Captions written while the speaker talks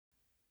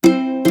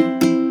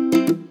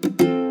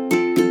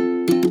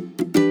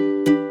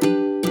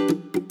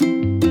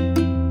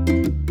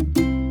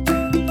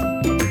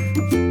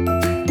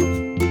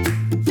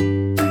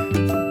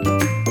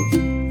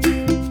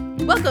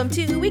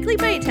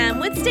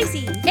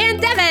Stacy.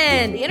 And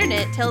Devin. The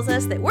internet tells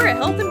us that we're a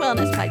health and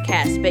wellness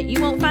podcast, but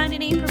you won't find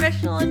any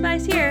professional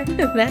advice here.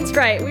 That's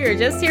right. We are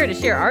just here to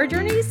share our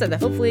journeys so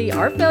that hopefully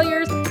our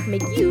failures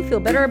make you feel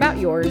better about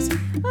yours.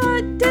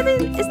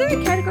 Devin, is there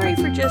a category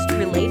for just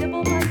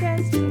relatable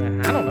podcasts?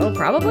 I don't know,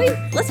 probably.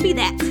 Let's be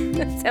that.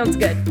 Sounds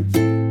good.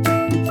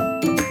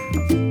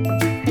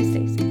 Hi,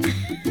 Stacy.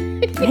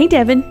 Hey,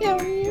 Devin. How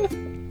are you?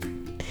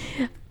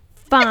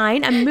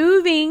 Fine. I'm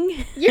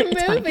moving. You're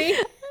It's moving.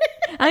 fine.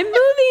 I'm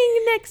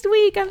moving next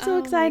week. I'm so Oh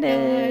excited.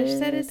 my gosh,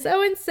 that is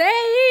so insane.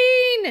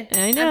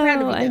 I know, I'm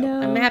proud of you, I though.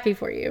 know. I'm happy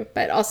for you,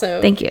 but also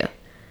Thank you.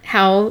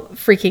 how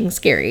freaking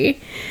scary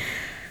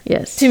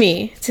Yes. to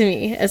me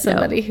as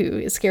somebody who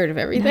is scared of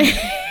everything.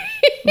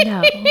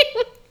 No.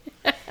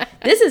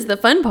 This is the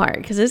fun part,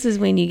 because this is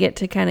when you get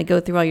to kind of go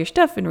through all your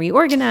stuff and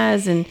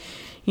reorganize and,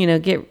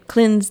 get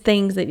cleanse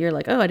things that you're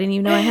like, oh, I didn't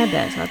even know I had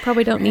that, so I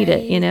probably don't need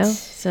it,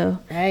 So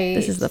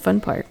this is the fun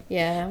part.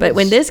 Yeah. But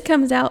when this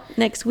comes out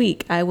next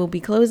week, I will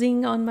be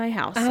closing on my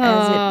house the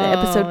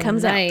episode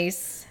comes out.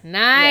 Nice.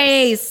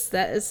 Yes.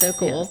 That is so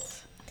cool.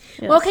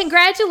 Yes. Well,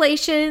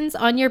 congratulations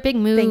on your big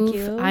move. Thank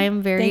you. I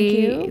am Thank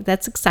you.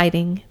 that's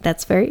exciting.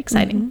 That's very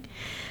exciting.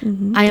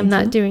 I am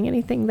not doing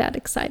anything that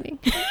exciting.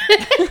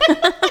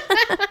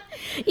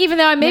 Even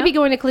though I may be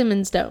going to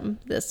Clemens Dome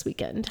this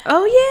weekend.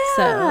 Oh, yeah.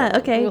 So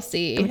okay. we'll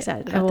see. I'm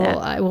excited about that.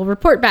 I will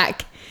report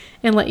back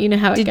and let you know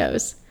how it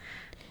goes.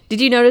 Did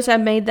you notice I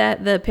made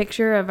that the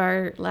picture of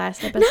our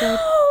last episode?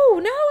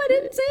 No, I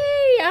didn't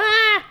see.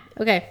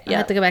 Okay, I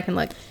have to go back and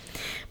look.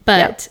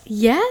 But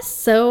yes,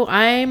 so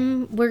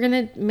we're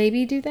gonna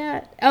maybe do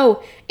that.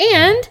 Oh,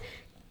 and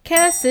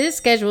Cass is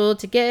scheduled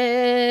to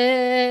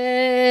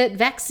get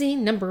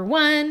vaccine number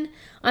 1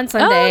 on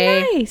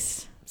Sunday. Oh,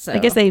 nice. So I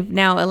guess they've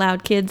now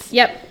allowed kids.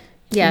 Yep.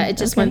 Yeah, it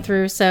just went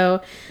through.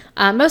 So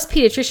most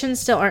pediatricians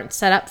still aren't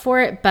set up for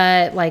it,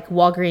 but like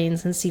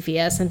Walgreens and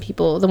CVS and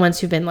people, the ones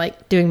who've been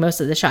like doing most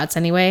of the shots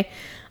anyway,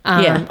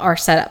 are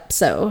set up.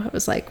 So I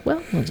was like,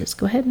 well, we'll just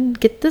go ahead and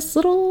get this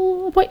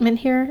little appointment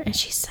here. And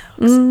she's so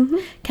excited.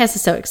 Cass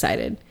is so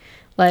excited.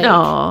 Like,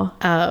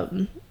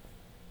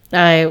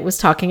 I was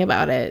talking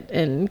about it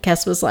and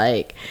Cass was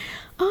like,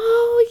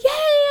 oh, yay,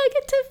 I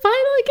get to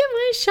finally get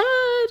my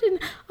shot and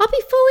I'll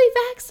be fully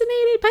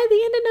vaccinated by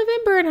the end of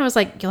November. And I was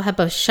like, you'll have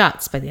both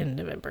shots by the end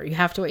of November. You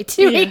have to wait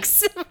 2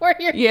 weeks before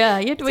you're you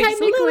have to wait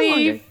just a little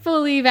technically longer.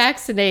 fully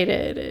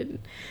vaccinated.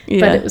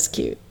 But it was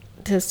cute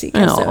to see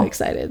Cass so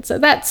excited. So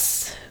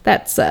that's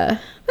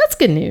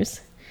good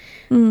news.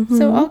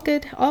 So all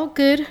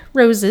good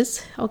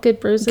roses. All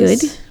good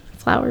roses. Good.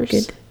 Flowers.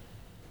 Good.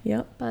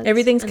 Yep. Buds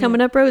Everything's and- coming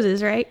up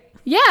roses, right?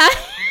 Yeah.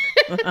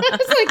 I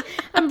was like,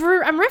 I'm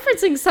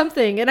referencing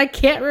something and I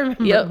can't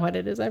remember what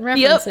it is I'm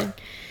referencing.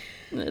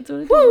 That's what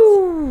it is.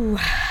 Woo!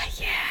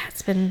 Yeah,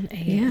 it's been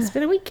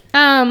a week.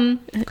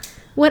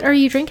 What are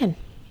you drinking?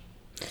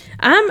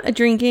 I'm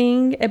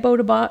drinking a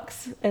Boda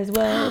Box as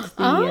well. It's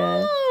the,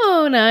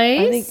 oh, nice.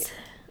 I think,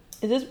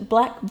 is this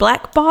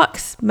Black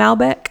Box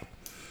Malbec?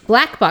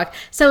 Black box.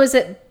 So is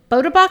it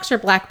Boda Box or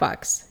Black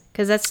Box?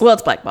 Because that's Well,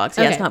 it's Black Box.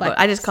 Yeah, Okay, it's not. Black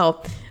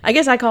I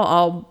guess I call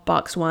all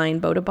box wine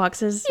Boda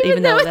Boxes,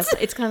 even though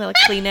it's kind of like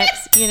Kleenex,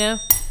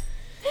 It's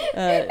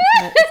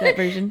that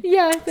version.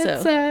 yeah,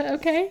 that's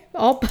okay.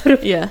 All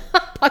Boda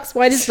Box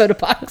wine is Boda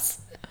Box.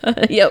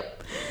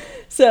 Yep.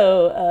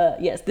 So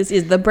yes,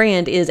 the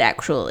brand is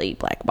actually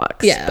Black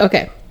Box. Yeah.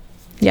 Okay.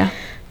 Yeah.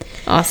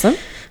 Awesome.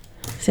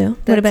 So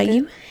what about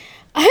you?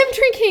 I'm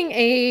drinking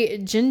a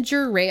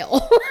ginger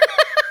ale.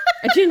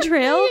 A ginger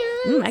ale?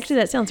 Yes. Actually,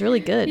 that sounds really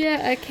good.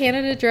 Yeah, a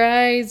Canada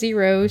Dry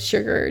 0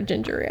 sugar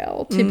ginger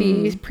ale to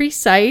be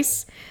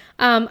precise.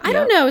 I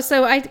don't know.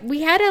 So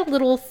we had a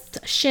little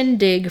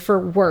shindig for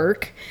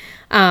work.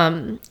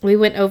 We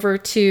went over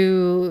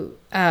to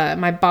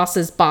my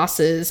boss's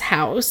boss's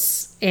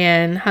house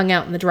and hung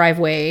out in the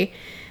driveway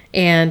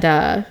and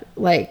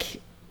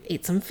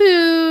ate some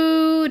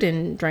food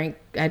and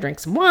I drank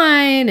some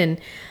wine and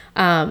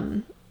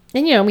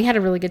we had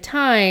a really good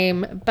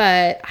time,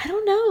 but I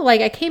don't know,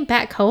 like I came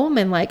back home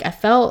and like I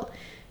felt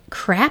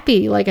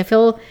crappy. Like I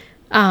feel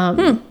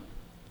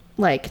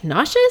like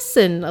nauseous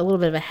and a little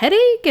bit of a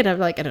headache. And I'm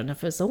like, I don't know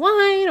if it was the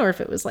wine or if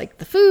it was like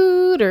the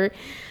food or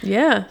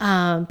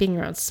being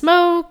around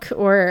smoke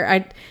or I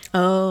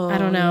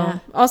don't know. Yeah.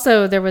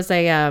 Also, there was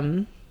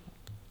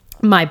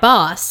my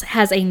boss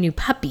has a new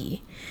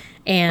puppy.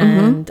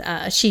 And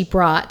she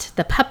brought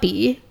the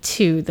puppy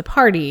to the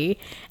party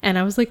and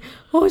I was like,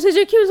 oh, such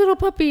a cute little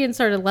puppy, and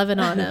started loving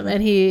on him.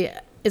 And he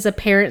is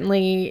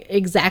apparently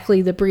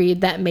exactly the breed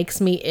that makes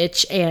me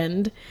itch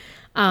and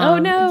oh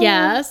no.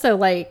 Yeah, so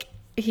like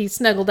he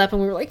snuggled up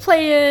and we were like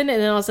playing,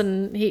 and then all of a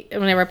sudden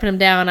whenever I put him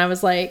down, I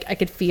was like, I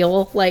could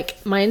feel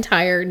like my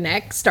entire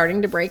neck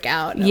starting to break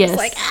out. And I was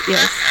like,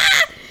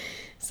 yes.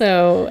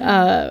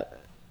 So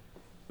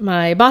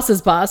my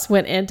boss's boss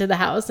went into the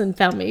house and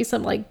found me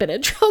some like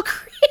Benadryl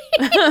cream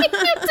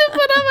to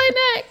put on my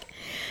neck.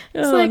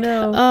 It's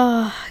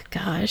oh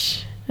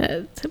gosh.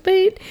 But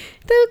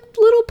the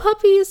little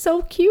puppy is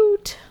so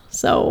cute.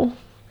 So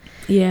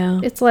yeah,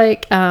 it's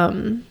like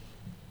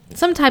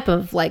some type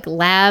of like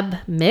lab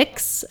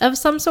mix of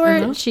some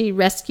sort. She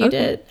rescued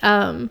it.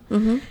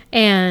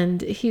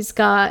 And he's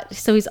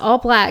all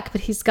black,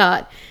 but he's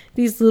got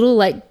these little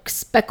like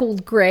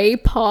speckled gray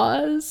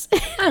paws.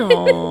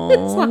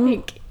 It's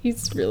like,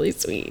 he's really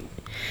sweet.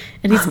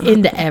 And he's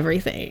into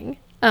everything.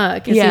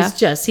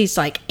 Because he's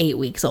like 8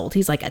 weeks old.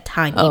 He's like a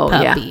tiny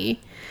puppy.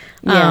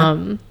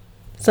 Yeah.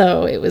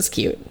 So it was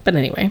cute. But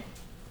anyway.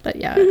 But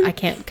yeah, I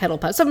can't cuddle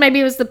pups. So maybe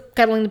it was the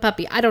cuddling the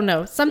puppy. I don't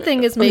know.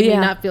 Something has made me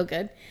not feel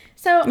good.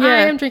 So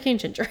I am drinking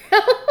ginger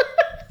ale.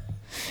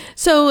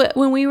 So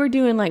when we were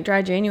doing like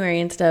dry January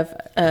and stuff,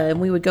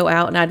 we would go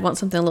out and I'd want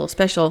something a little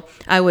special.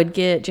 I would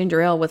get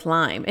ginger ale with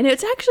lime. And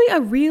it's actually a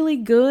really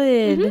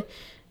good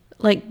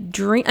like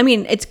drink. I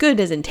mean, it's good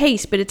as in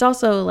taste, but it's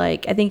also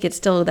like, I think it's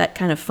still that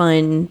kind of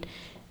fun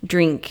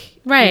drink.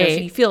 Right. So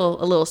you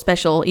feel a little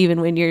special even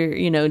when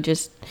you're,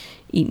 just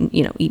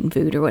eating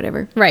food or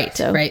whatever. Right.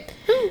 So right.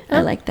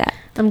 I like that.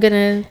 I'm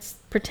going to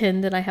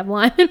pretend that I have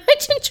lime in my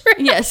ginger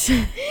ale. Yes.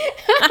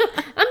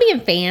 I'm being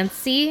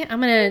fancy. I'm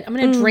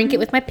gonna drink it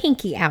with my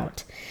pinky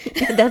out.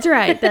 That's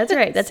right.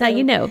 That's how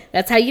you know.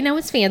 That's how you know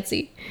it's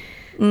fancy.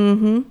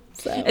 So.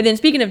 And then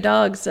speaking of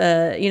dogs,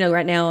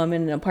 right now I'm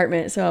in an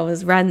apartment, so I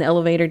was riding the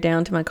elevator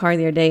down to my car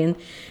the other day, and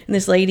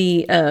this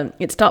lady,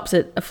 it stops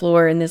at a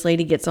floor, and this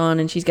lady gets on,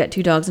 and she's got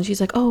 2 dogs, and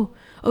she's like, oh,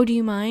 do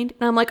you mind?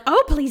 And I'm like,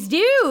 oh, please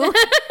do.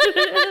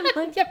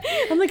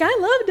 I'm like, I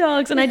love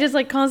dogs, and I just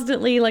like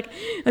constantly like,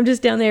 I'm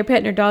just down there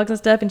petting her dogs and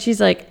stuff, and she's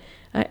like,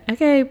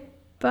 okay,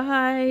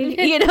 bye.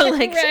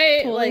 Like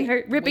right, pulling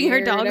like, ripping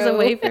her dogs weirdo.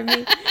 away from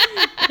me.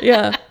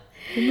 Yeah.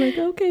 I'm like,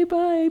 okay,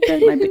 bye.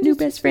 But my new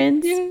best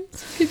friends.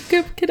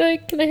 Can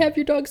I have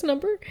your dog's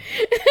number?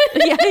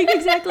 Yeah,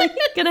 exactly.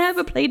 Can I have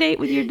a play date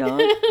with your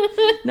dog?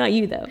 Not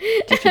you though.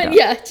 Just your dog.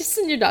 Yeah, just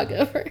send your dog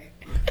over.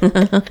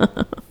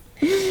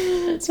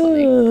 That's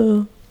funny.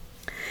 Oh.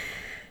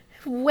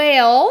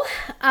 Well,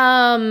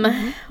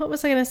 what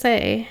was I gonna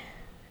say?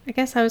 I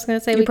guess I was gonna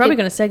say You're probably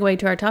going to segue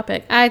to our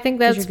topic. I think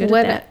that's you're good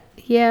what. at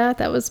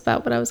That was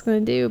about what I was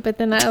gonna do. But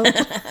then I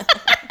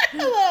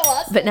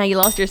lost. But now you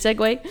lost your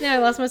segue. Yeah, I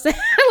lost my segue.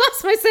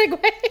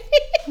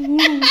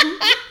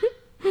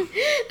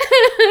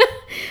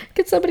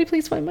 Could somebody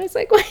please find my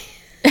segue?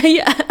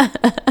 Yeah.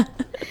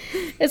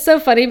 It's so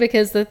funny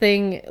because the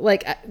thing,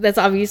 like, that's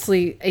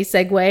obviously a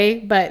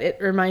segue, but it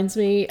reminds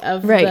me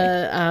of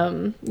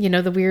the,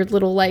 the weird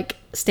little, like,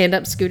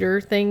 stand-up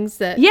scooter things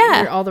that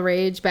were all the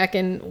rage back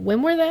in,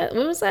 when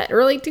was that?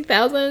 Early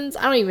 2000s?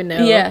 I don't even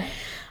know. Yeah.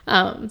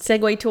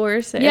 Segway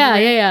tours.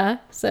 Yeah.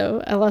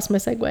 So I lost my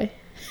segue.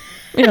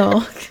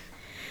 Are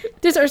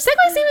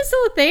segways even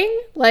still a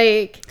thing?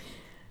 Like,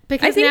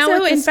 because I think now so.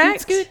 with the In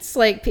fact, scoots,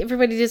 like,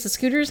 everybody does the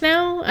scooters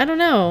now? I don't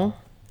know.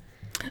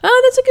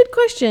 Oh, that's a good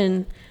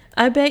question.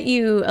 I bet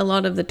you a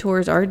lot of the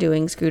tours are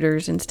doing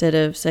scooters instead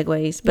of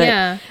segways. But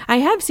I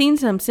have seen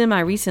some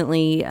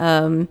semi-recently.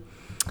 I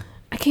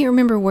can't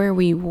remember where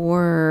we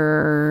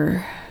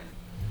were.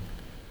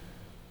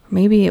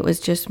 Maybe it was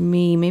just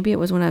me. Maybe it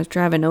was when I was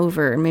driving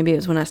over. Maybe it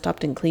was when I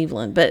stopped in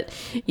Cleveland. But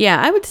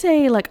yeah, I would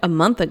say like a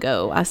month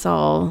ago I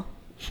saw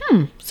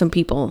some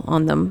people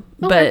on them.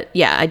 Okay. But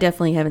yeah, I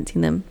definitely haven't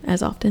seen them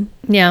as often.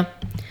 Yeah,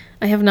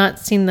 I have not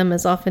seen them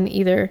as often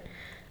either.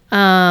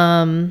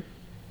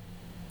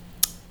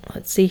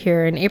 Let's see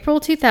here. In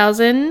April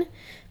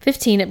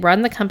 2015, it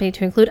broadened the company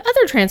to include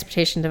other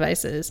transportation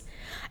devices,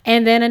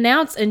 and then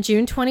announced in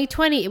June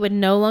 2020 it would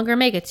no longer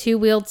make a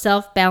 2-wheeled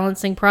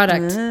self-balancing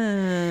product.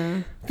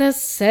 The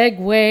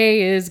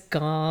Segway is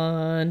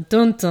gone.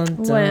 Dun dun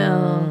dun.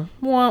 Well,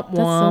 womp womp.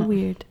 That's so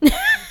weird.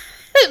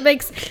 It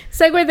makes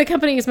Segway, the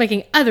company, is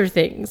making other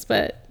things,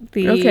 but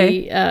the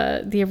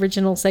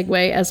original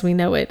Segway as we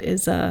know it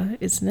is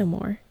no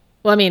more.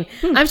 Well, I mean,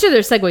 I'm sure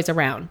there's Segways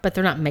around, but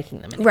they're not making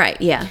them anymore. Right,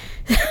 yeah.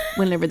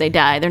 Whenever they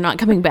die, they're not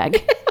coming back.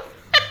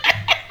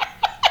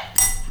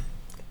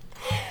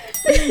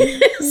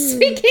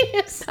 Speaking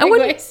of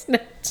Segways, no,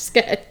 just go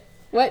ahead.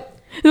 What?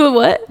 What?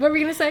 What were we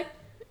going to say?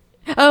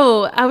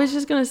 Oh, I was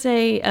just going to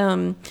say,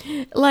 I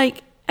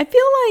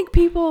feel like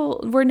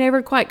people were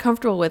never quite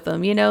comfortable with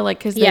them, like,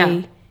 because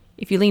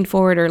if you leaned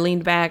forward or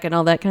leaned back and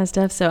all that kind of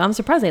stuff. So I'm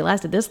surprised they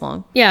lasted this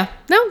long. Yeah.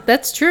 No,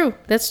 that's true.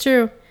 It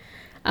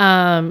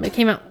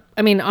came out,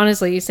 I mean,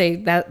 honestly, you say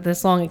that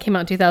this long, it came out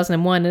in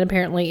 2001 and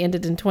apparently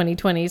ended in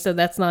 2020. So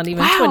that's not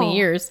even 20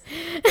 years.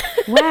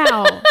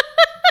 Wow.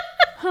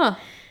 Huh.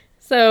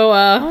 So,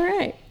 all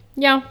right.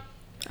 Yeah.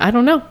 I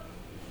don't know.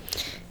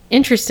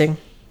 Interesting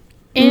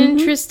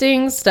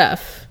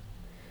stuff.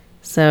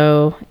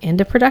 So,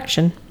 into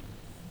production.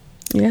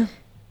 Yeah.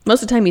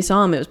 Most of the time you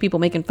saw them, it was people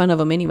making fun of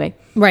them anyway.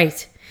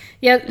 Right.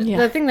 Yeah.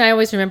 The thing that I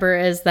always remember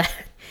is that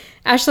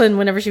Ashlyn,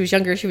 whenever she was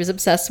younger, she was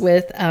obsessed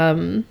with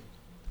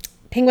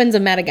Penguins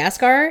of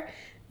Madagascar,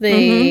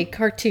 the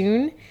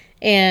cartoon.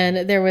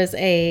 And there was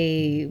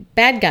a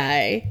bad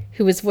guy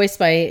who was voiced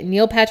by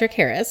Neil Patrick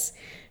Harris,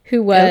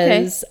 who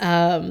was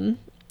dolphin.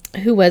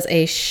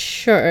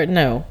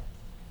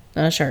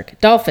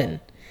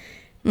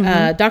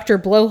 Dr.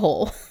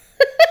 Blowhole.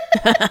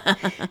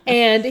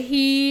 And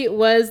he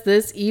was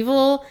this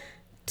evil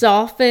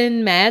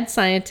dolphin mad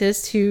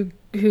scientist who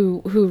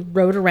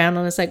rode around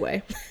on a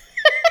Segway.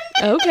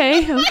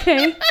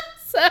 Okay.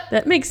 So,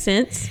 That makes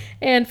sense.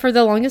 and for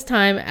the longest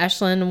time,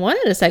 Ashlyn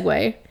wanted a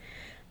Segway,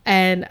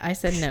 and I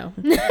said no.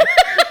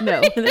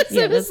 No. So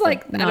it was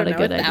like, I don't know,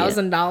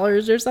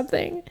 $1,000 or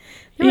something.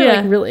 They were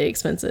like really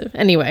expensive.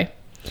 Anyway,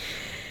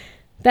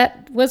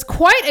 that was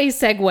quite a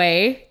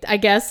segue, I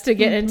guess, to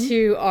get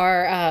into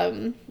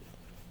our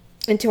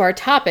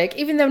topic.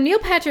 Even though Neil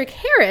Patrick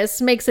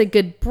Harris makes a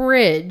good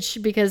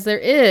bridge, because there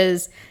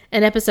is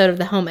an episode of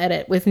The Home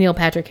Edit with Neil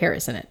Patrick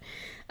Harris in it.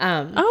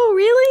 Oh,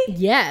 really?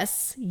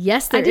 Yes, there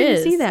is. I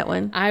didn't see that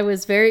one. I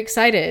was very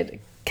excited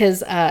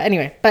because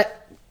anyway,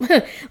 but let's go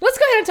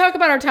ahead and talk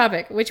about our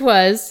topic, which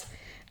was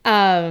we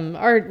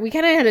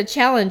kind of had a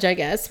challenge, I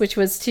guess, which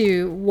was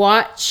to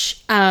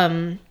watch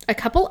a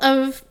couple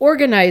of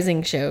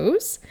organizing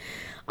shows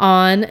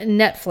on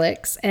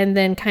Netflix and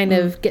then kind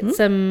of get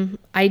some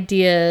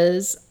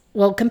ideas,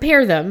 well,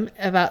 compare them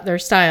about their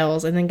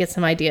styles and then get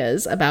some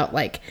ideas about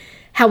like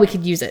how we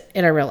could use it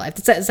in our real life.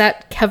 Does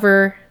that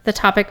cover the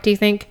topic, do you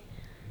think,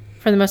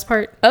 for the most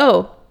part?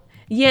 Oh,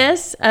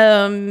 yes.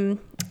 I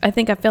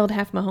think I failed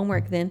half my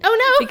homework then.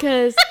 Oh, no.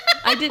 Because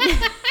I didn't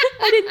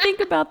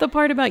think about the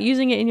part about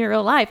using it in your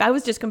real life. I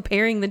was just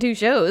comparing the two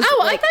shows.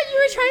 Oh, I thought you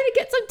were trying to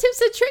get some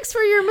tips and tricks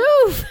for your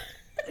move.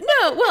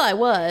 No, well, I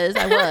was.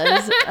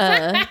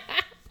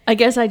 I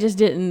guess I just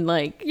didn't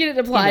You didn't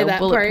apply that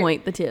bullet part.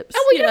 point the tips.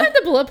 Oh, well, you don't have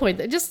to bullet point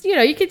that. Just,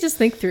 you could just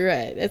think through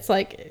it. It's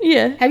like,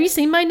 Yeah. have you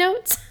seen my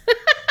notes?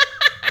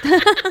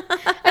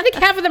 I think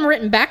half of them are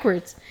written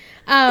backwards.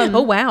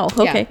 Oh, wow.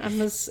 Okay.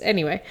 Yeah,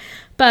 anyway.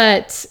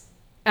 But,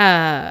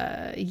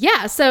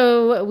 yeah,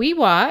 so we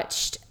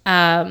watched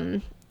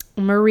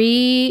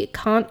Marie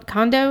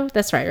Kondo.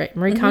 That's right?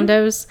 Marie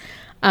Kondo's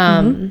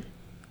Tidying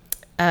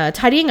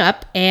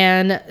Up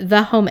and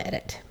The Home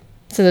Edit.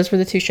 So those were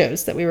the two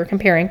shows that we were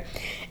comparing.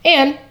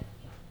 And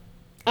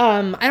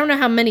I don't know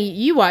how many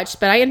you watched,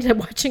 but I ended up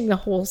watching the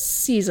whole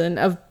season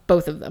of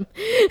both of them.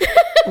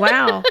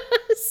 Wow.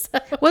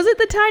 Was it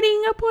the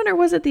Tidying Up one or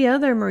was it the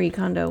other Marie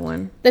Kondo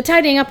one? The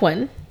Tidying Up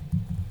one.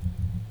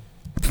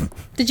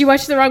 Did you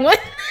watch the wrong one?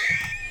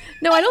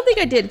 No, I don't think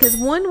I did because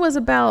one was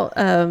about...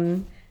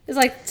 It's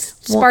like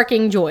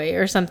Sparking Joy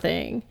or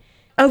something.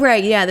 Oh,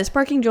 right. Yeah. The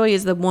Sparking Joy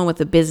is the one with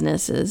the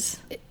businesses.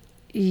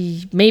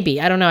 Maybe.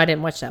 I don't know. I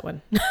didn't watch that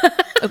one.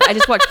 Okay, I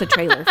just watched the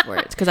trailer for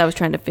it because I was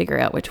trying to figure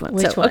out which one.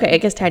 Which one? Okay, I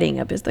guess Tidying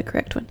Up is the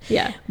correct one.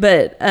 Yeah.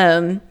 But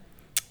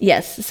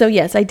yes. So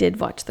yes, I did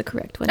watch the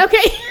correct one.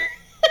 Okay.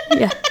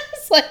 Yeah.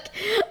 It's like,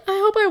 I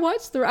hope I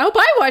watched the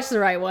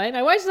right one.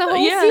 I watched the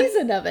whole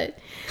season of it.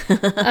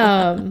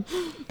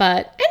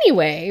 But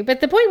anyway,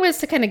 the point was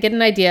to kind of get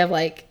an idea of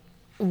like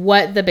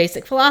what the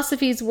basic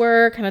philosophies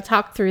were, kind of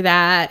talk through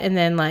that, and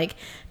then like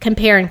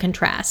compare and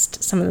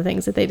contrast some of the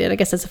things that they did. I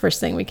guess that's the first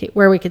thing we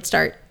could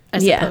start, I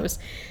suppose.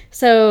 Yeah.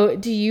 So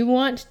do you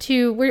want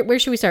to, where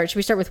should we start? Should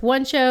we start with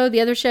one show,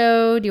 the other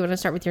show? Do you want to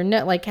start with your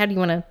net? Like, how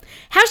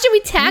should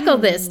we tackle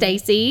this,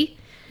 Stacy?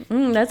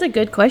 That's a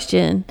good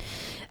question.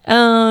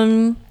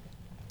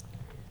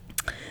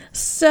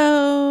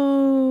 So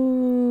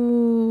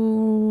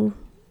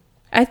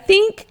I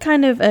think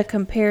kind of a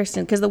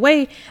comparison, because the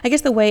way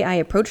I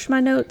approached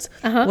my notes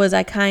was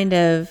I kind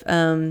of,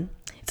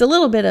 it's a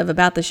little bit of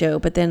about the show,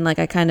 but then like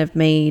I kind of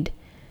made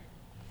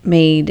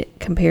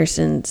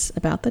comparisons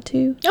about the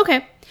two.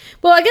 Okay.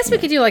 Well, I guess we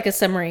could do like a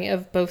summary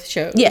of both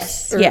shows.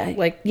 Yes. That's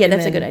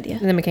a good idea.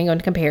 And then we can go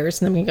into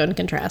comparison, and then we can go into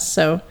contrast.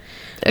 So,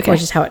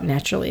 which is how it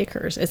naturally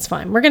occurs. It's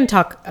fine. We're going to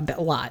talk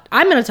a lot.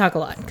 I'm going to talk a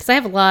lot because I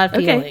have a lot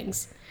of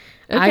feelings.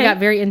 Okay. I got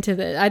very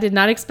into I did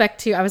not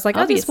expect to. I was like,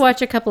 I'll just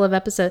watch a couple of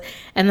episodes.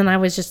 And then I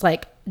was just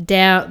like,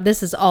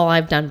 this is all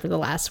I've done for the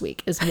last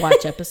week is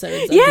watch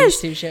episodes of these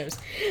two shows.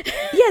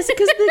 Yes,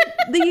 because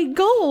the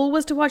goal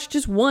was to watch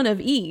just one of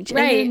each.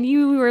 Right. And then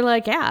you were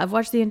like, yeah, I've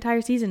watched the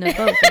entire season of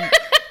both. And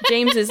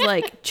James is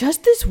like,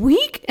 just this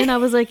week? And I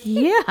was like,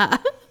 yeah. I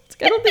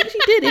don't think she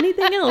did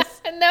anything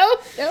else. No,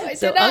 I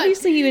did not.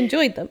 Obviously you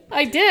enjoyed them.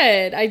 I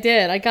did.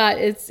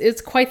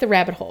 It's quite the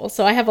rabbit hole.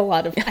 So I have a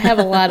lot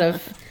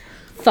of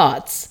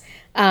thoughts.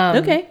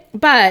 Okay.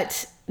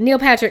 But Neil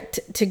Patrick,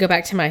 to go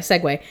back to my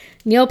segue,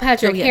 Neil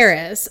Patrick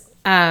Harris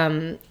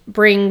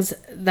brings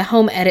the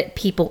Home Edit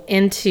people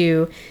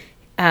into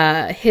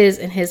his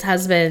and his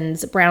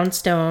husband's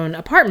brownstone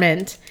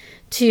apartment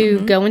to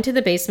go into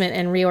the basement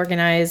and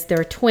reorganize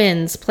their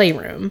twins'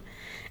 playroom.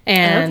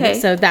 And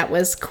so that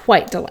was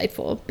quite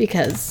delightful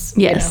because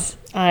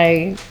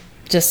I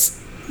just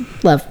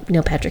love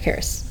Neil Patrick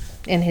Harris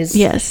and his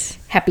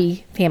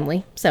happy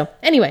family. So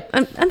anyway,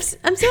 I'm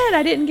sad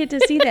I didn't get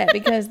to see that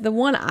because the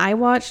one I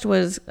watched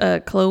was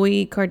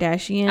Khloe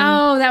Kardashian.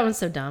 Oh, that one's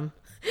so dumb.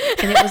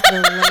 And it was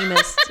the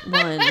lamest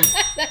one.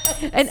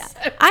 And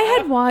I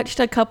had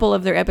watched a couple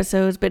of their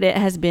episodes, but it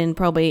has been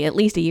probably at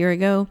least a year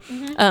ago.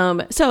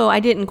 So I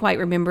didn't quite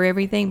remember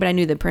everything, but I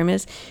knew the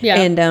premise. Yeah.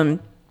 And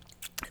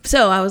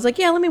so I was like,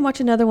 let me watch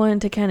another one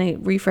to kind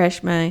of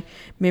refresh my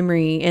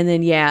memory. And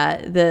then,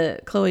 the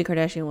Khloe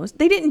Kardashian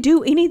they didn't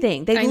do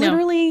anything. They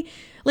literally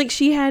Like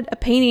she had a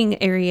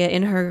painting area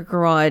in her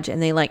garage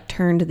and they like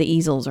turned the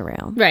easels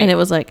around. Right. And it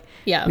was like,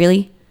 Yeah.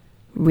 really?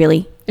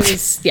 Really? It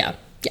was, yeah.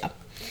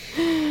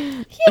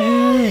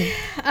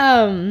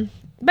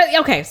 But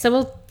okay,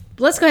 so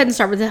let's go ahead and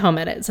start with the home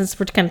edit since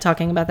we're kind of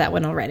talking about that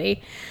one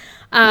already.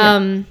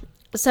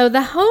 So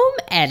the home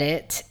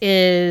edit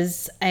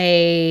is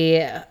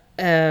a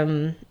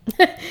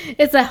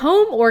it's a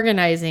home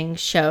organizing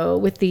show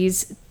with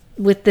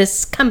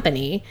this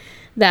company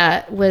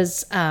that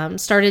was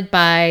started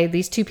by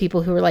these two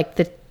people who were like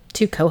the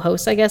two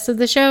co-hosts, I guess, of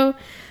the show.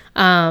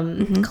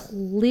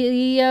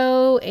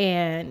 Cleo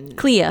and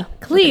Clea.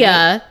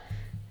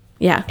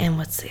 Yeah. And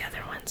what's the other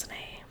one's name?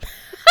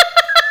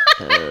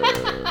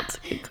 That's a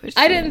good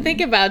question. I didn't think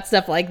about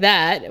stuff like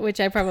that, which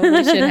I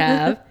probably should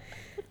have.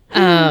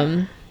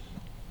 The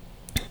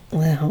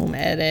home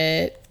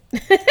edit.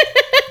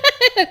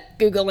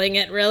 Googling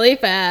it really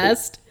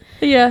fast.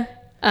 Yeah.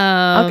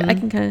 I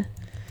can kind of.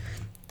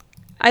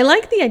 I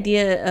like the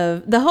idea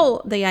of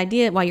the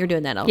idea while you're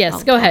doing that. I'll go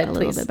talk ahead, a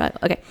little please. bit about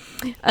it. Okay.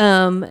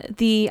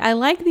 I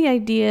like the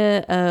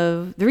idea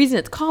of the reason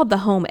it's called the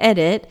home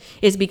edit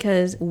is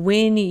because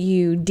when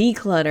you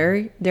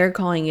declutter, they're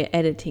calling it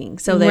editing.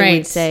 So they Right.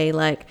 would say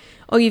like,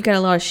 oh, you've got a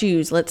lot of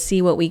shoes. Let's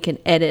see what we can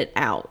edit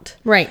out.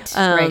 Right.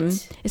 Right.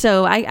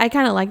 So I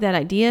kind of like that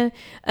idea.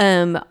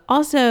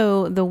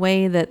 Also, the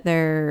way that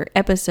their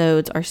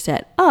episodes are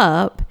set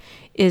up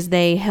is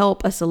they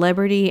help a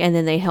celebrity and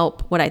then they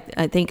help what I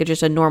think are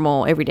just a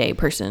normal everyday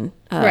person.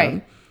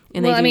 Right.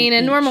 And Well, they I do mean, a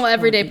each normal one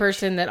everyday each.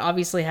 person that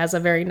obviously has a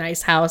very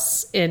nice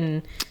house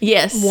in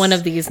Yes. one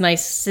of these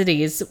nice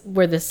cities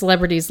where the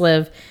celebrities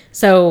live.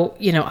 So,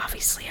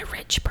 obviously a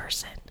rich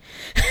person.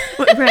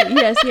 Right.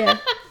 Yes. Yeah.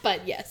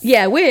 But yes.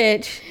 Yeah.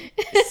 Which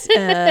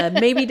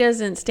maybe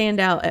doesn't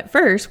stand out at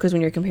first because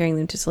when you're comparing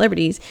them to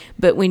celebrities,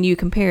 but when you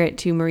compare it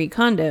to Marie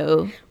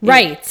Kondo,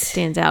 Right. it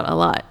stands out a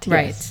lot.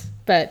 Right. Yes.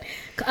 But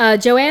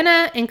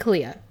Joanna and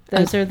Clea.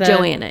 Those are the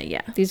Joanna.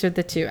 Yeah. These are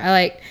the two. I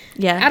like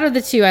Yeah. Out of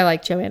the two, I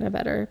like Joanna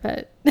better,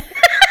 but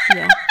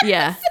Yeah.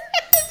 Yeah.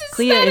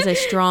 Clea is a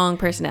strong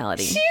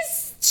personality.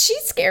 she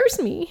scares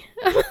me.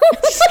 I'm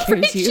scares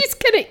afraid you? she's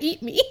gonna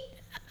eat me.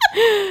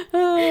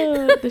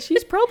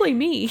 She's probably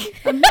me.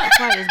 I'm not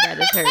quite as bad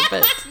as her,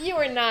 but You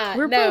are not.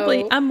 we're no.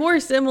 probably. I'm more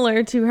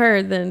similar to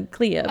her than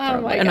Clea.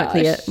 Probably. my I'm not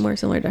Clea. gosh. More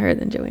similar to her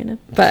than Joanna.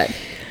 But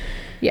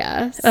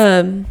yeah.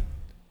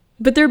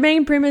 But their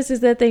main premise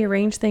is that they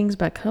arrange things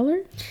by color.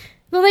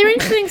 Well, they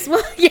arrange things.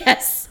 Well,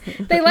 yes,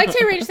 they like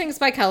to arrange things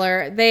by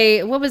color.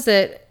 What was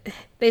it?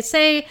 They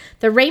say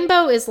the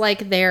rainbow is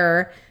like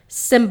their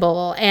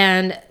symbol,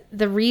 and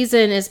the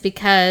reason is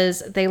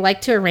because they like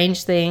to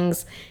arrange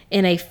things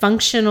in a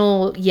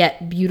functional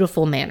yet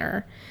beautiful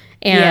manner.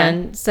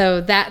 And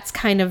so that's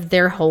kind of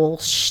their whole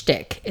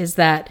shtick is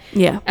that,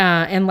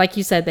 and like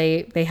you said,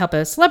 they help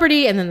a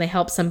celebrity and then they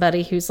help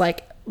somebody who's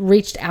like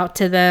reached out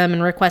to them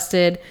and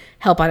requested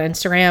help on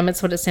Instagram.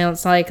 It's what it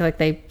sounds like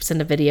they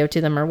send a video to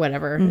them or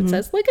whatever. It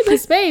says, look at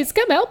this space,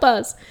 come help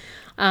us.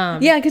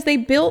 Yeah, because they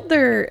built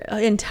their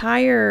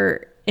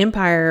entire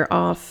empire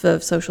off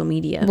of social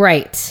media.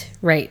 Right.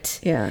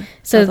 Yeah.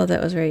 So- I thought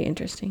that was very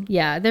interesting.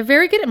 Yeah, they're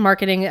very good at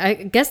marketing. I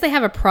guess they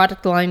have a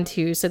product line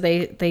too, so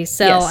they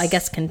sell, Yes. I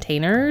guess,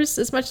 containers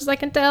as much as I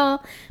can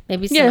tell.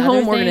 Maybe some Yeah, other home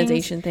things.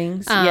 organization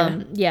things.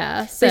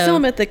 Yeah. They So, sell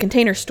them at the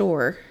Container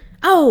Store.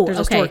 oh, There's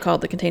a okay. store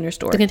called the Container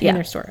Store. The Container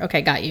Yeah. Store.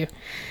 Okay, got you.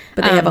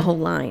 But they have a whole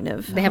line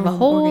of. They have a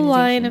whole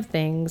line of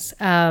things.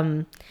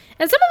 And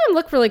some of them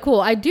look really cool.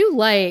 I do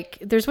like,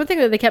 there's one thing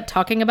that they kept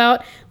talking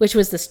about, which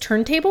was this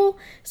turntable.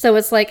 So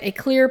it's like a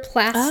clear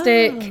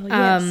plastic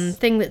yes.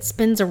 thing that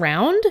spins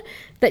around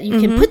that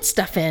you can put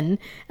stuff in.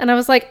 And I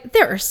was like,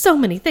 there are so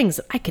many things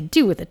that I could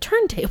do with a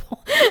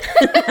turntable.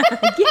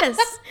 Yes.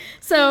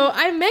 So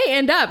I may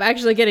end up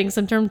actually getting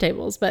some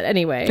turntables. But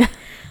anyway.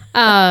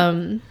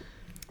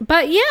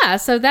 But yeah,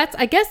 so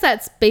I guess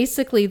that's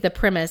basically the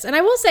premise. And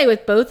I will say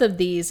with both of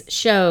these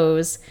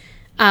shows,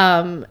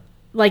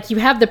 like you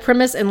have the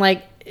premise and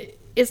like,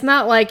 it's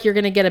not like you're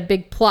going to get a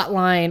big plot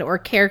line or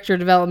character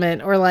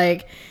development or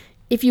like,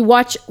 if you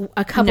watch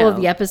a couple of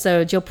No. the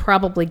episodes, you'll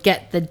probably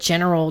get the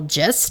general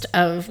gist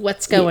of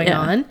what's going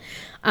Yeah.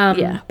 on.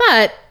 Yeah.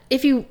 But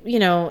if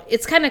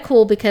it's kind of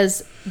cool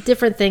because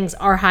different things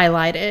are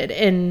highlighted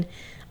in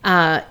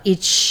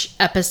each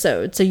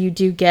episode. So you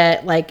do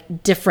get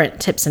like different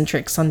tips and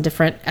tricks on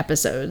different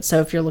episodes. So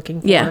if you're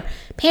looking for Yeah.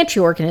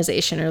 pantry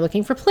organization or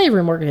looking for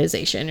playroom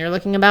organization, you're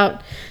looking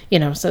about,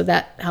 so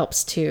that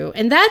helps too.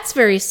 And that's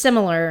very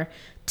similar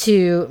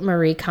to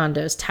Marie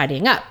Kondo's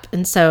tidying up.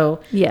 And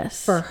so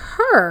Yes. for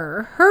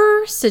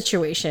her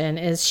situation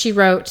is she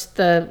wrote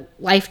the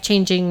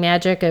life-changing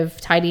magic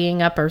of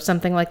tidying up or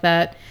something like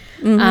that.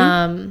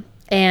 And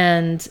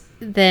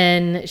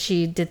then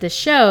she did the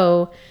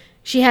show.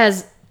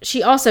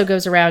 She also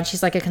goes around,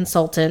 she's like a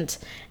consultant,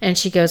 and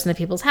she goes into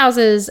people's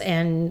houses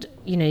and,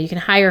 you can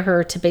hire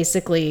her to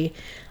basically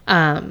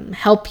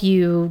help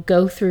you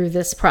go through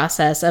this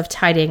process of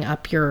tidying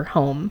up your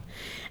home.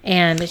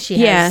 And she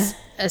has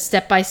a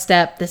step by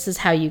step. This is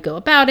how you go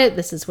about it.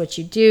 This is what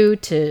you do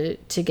to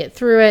get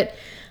through it.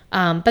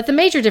 But the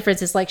major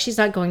difference is like she's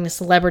not going to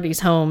celebrities'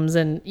 homes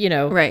and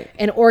Right.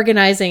 and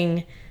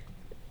organizing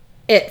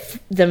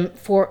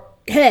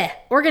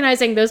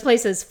organizing those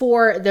places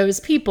for those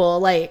people.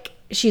 Like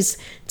she's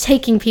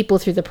taking people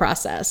through the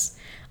process.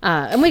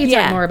 And we can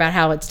talk more about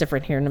how it's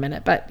different here in a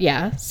minute. But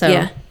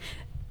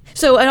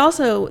So, and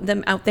also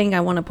the thing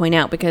I want to point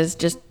out, because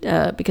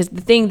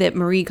the thing that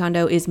Marie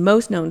Kondo is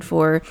most known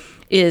for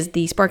is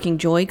the sparking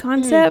joy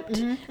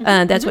concept.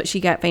 That's what she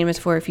got famous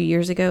for a few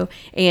years ago.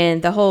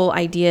 And the whole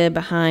idea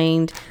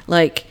behind,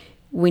 like,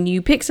 when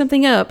you pick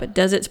something up,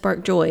 does it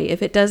spark joy?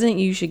 If it doesn't,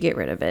 you should get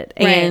rid of it.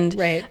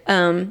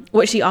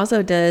 What she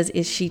also does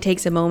is she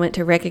takes a moment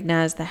to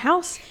recognize the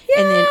house. Yes!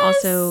 And then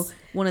also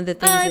one of the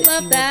things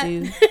that she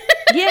will do.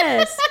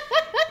 Yes.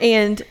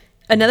 And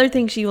another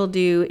thing she will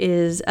do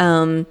is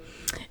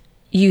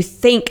you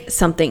think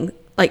something,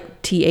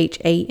 like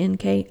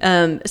THANK.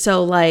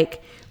 So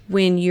like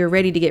when you're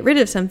ready to get rid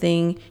of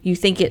something, you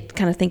think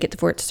it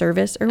for its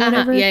service or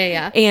whatever.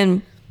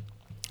 And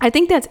I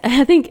think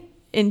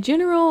in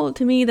general,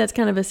 to me, that's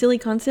kind of a silly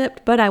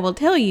concept, but I will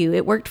tell you,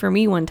 it worked for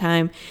me one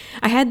time.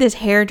 I had this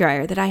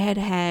hairdryer that I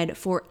had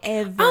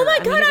forever. Oh my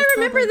God, I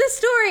remember this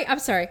story. I'm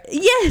sorry.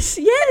 Yes.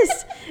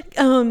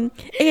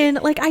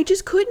 And like, I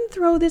just couldn't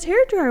throw this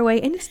hairdryer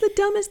away, and it's the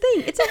dumbest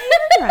thing. It's a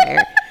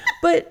hairdryer.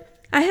 But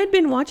I had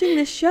been watching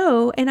this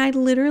show, and I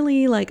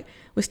literally like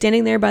was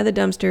standing there by the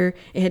dumpster.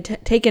 It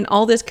had taken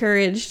all this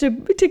courage to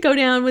go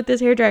down with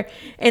this hairdryer.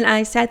 And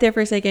I sat there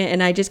for a second,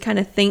 and I just kind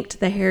of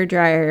thanked the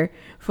hairdryer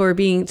for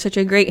being such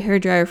a great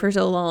hairdryer for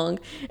so long.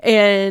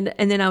 And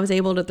then I was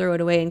able to throw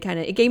it away, and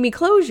it gave me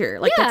closure.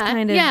 Like that's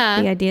kind of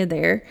the idea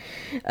there,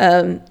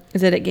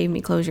 is that it gave me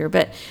closure.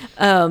 But,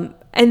 and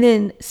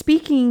then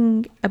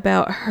speaking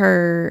about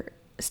her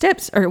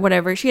steps or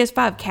whatever, she has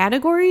 5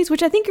 categories,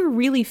 which I think are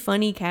really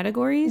funny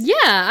categories. Yeah,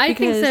 I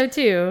think so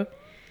too.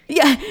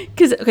 Yeah,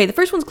 because, okay, the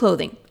first one's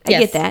clothing. I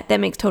get that. That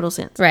makes total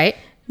sense. Right.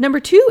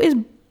 Number 2 is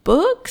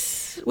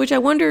books, which I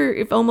wonder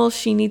if almost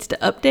she needs to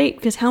update,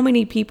 because how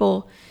many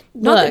people,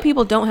 not that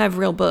people don't have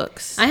real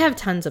books. I have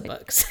tons of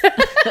books.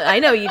 I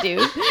know you do.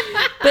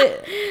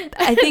 But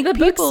I think the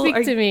people books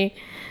speak to me.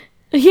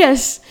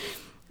 Yes.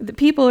 The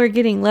people are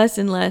getting less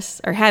and less,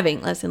 or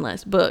having less and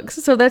less books.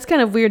 So that's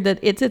kind of weird that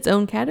it's its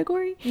own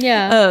category.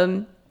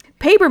 Yeah.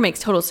 Paper makes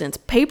total sense.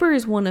 Paper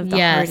is one of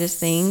the hardest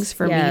things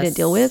for me to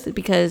deal with,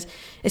 because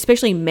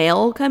especially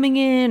mail coming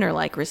in, or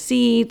like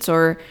receipts,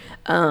 or,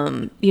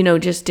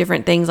 just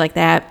different things like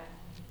that.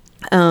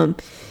 And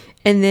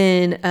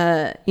then,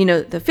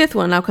 the 5th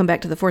one, I'll come back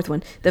to the 4th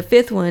one. The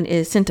 5th one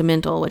is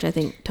sentimental, which I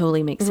think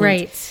totally makes sense.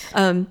 Right.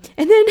 And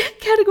then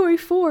category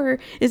 4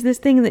 is this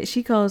thing that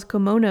she calls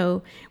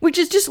kimono, which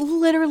is just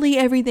literally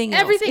everything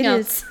else. Everything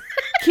else.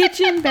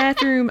 Kitchen,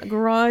 bathroom,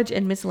 garage,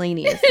 and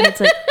miscellaneous. And it's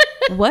like,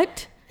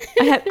 what?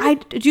 I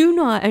do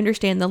not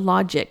understand the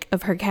logic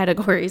of her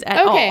categories at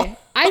all. Okay.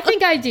 I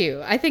think I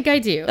do.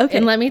 Okay.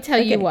 And let me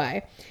tell you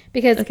why.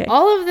 Because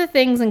all of the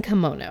things in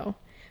kimono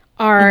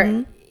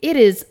are, it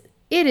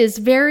is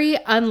very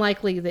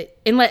unlikely that,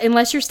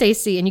 unless you're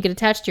Stacy and you get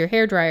attached to your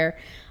hairdryer,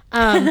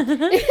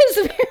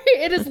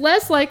 it is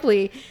less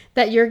likely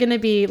that you're going to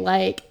be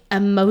like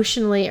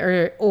emotionally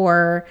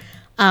or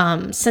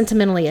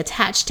sentimentally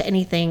attached to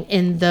anything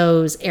in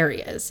those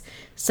areas.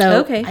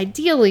 So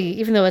ideally,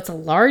 even though it's a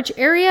large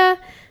area,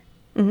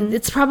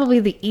 it's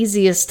probably the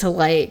easiest to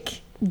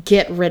like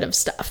get rid of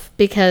stuff,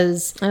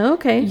 because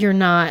you're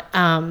not,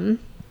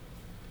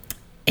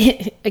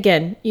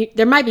 again,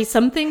 there might be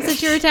some things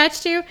that you're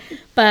attached to,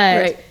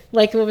 but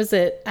like, what was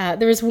it?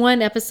 There was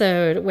one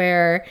episode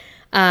where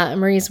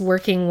Marie's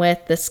working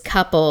with this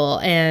couple,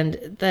 and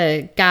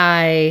the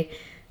guy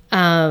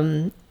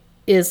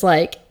is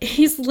like,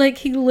 he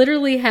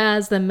literally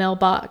has the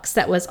mailbox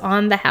that was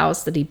on the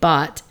house that he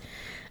bought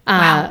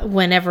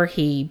whenever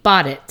he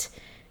bought it.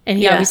 And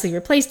he obviously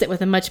replaced it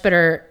with a much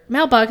better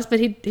mailbox,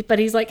 but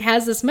he's like,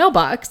 has this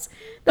mailbox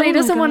that he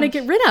doesn't want to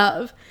get rid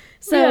of.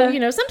 So,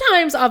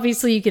 sometimes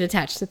obviously you get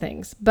attached to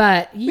things,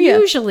 but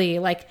usually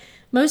like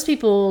most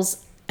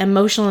people's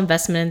emotional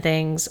investment in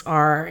things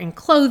are in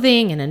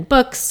clothing and in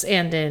books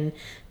and in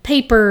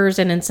papers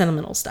and in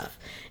sentimental stuff.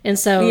 And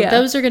so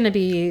those are going to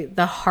be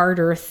the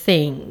harder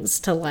things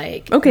to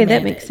like manage.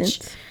 That makes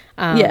sense.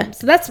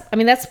 So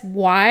that's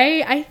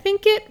why I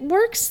think it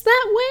works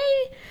that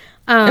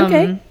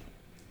way.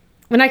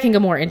 And I can go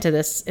more into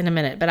this in a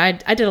minute, but I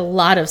did a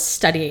lot of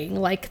studying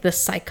like the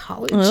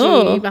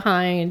psychology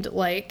behind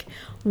like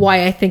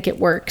why I think it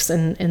works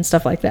and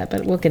stuff like that,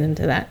 but we'll get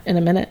into that in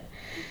a minute.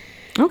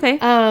 Okay.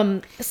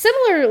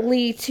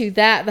 Similarly to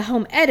that, the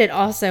home edit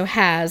also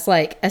has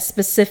like a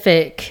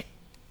specific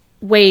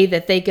way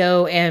that they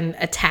go and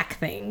attack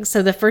things.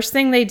 So the first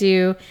thing they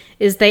do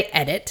is they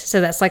edit.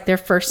 So that's like their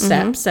first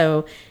step.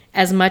 So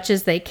as much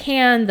as they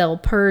can, they'll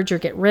purge or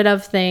get rid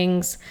of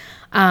things.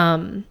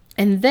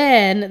 And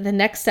then the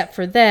next step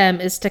for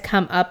them is to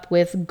come up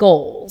with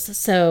goals.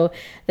 So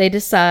they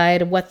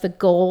decide what the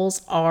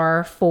goals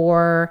are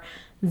for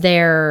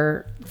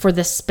for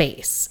the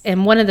space.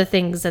 And one of the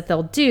things that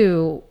they'll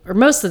do, or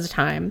most of the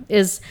time,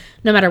 is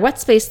no matter what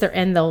space they're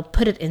in, they'll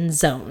put it in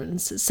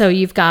zones. So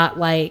you've got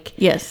like,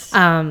 Yes.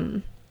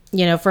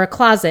 For a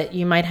closet,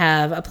 you might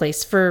have a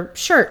place for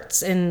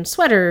shirts and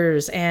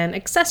sweaters and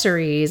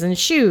accessories and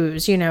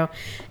shoes.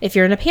 If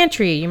you're in a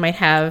pantry, you might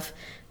have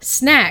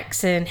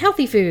snacks and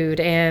healthy food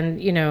and,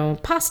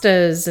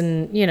 pastas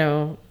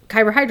and,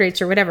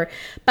 carbohydrates or whatever.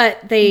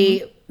 But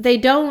they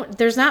don't,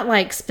 there's not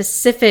like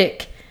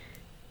specific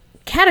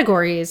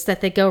categories that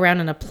they go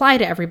around and apply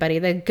to everybody.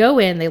 They go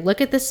in, they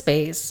look at the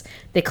space,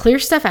 they clear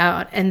stuff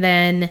out, and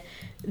then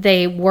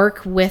they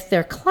work with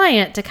their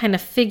client to kind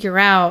of figure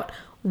out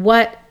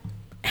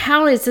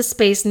how does this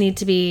space need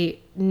to be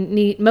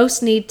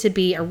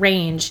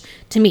arranged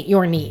to meet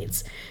your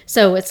needs.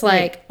 So it's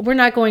like, we're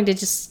not going to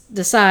just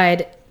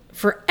decide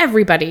for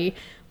everybody,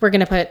 we're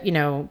going to put,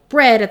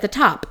 bread at the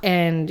top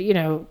and,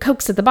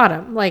 Cokes at the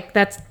bottom. Like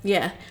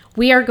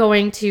we are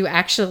going to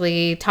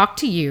actually talk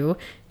to you,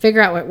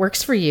 figure out what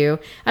works for you.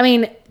 I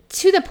mean,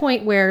 to the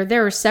point where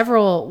there were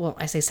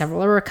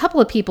a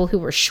couple of people who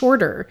were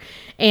shorter.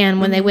 And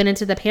when they went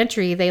into the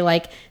pantry, they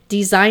like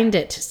designed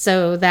it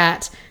so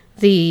that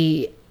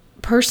the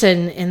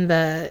person in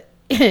the,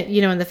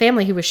 in the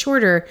family who was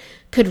shorter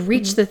could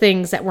reach the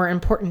things that were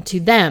important to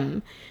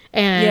them.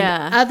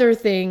 And other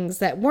things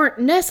that weren't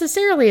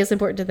necessarily as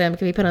important to them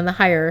can be put on the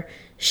higher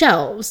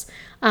shelves.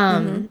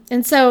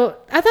 And so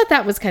I thought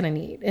that was kind of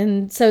neat.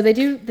 And so they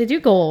do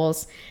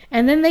goals,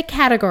 and then they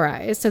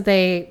categorize. So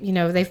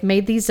they've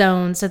made these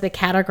zones, so they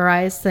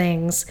categorize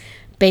things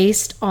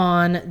based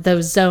on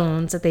those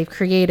zones that they've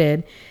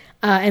created.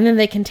 And then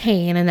they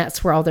contain, and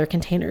that's where all their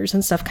containers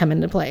and stuff come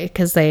into play,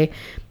 because they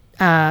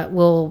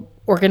will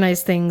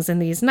organize things in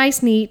these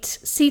nice, neat,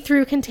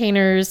 see-through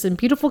containers in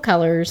beautiful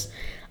colors.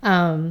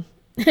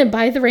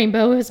 By the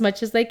rainbow as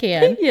much as they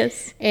can.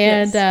 Yes.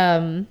 And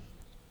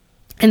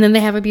and then they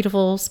have a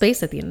beautiful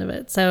space at the end of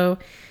it. So,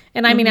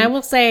 and I mean, I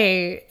will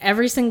say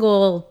every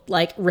single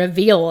like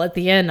reveal at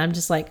the end, I'm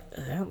just like,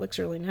 that looks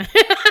really nice.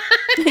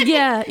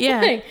 Yeah.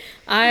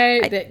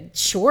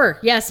 Sure.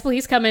 Yes,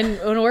 please come in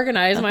and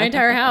organize my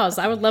entire house.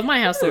 I would love my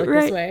house to look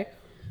this way.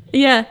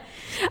 Yeah.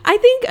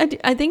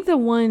 I think the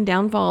one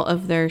downfall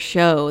of their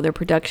show, their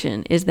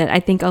production, is that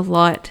I think a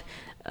lot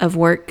of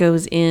work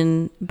goes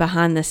in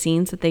behind the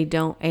scenes that they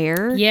don't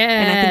air. Yes.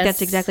 And I think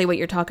that's exactly what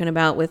you're talking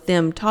about with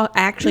them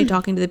actually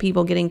talking to the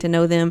people, getting to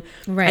know them.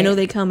 Right. I know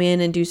they come in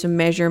and do some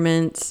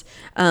measurements.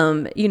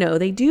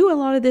 They do a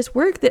lot of this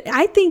work that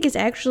I think is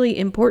actually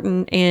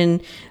important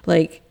and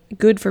like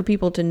good for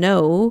people to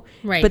know.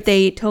 Right. But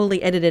they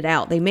totally edit it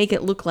out. They make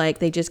it look like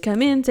they just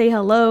come in, say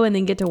hello, and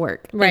then get to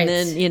work. Right.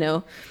 And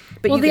then,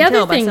 but Well, you the can other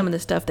tell by thing- some of the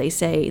stuff they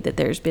say that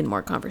there's been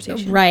more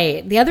conversation.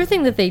 Right. The other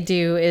thing that they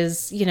do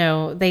is, they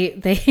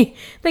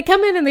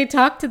come in and they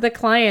talk to the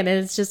client,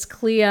 and it's just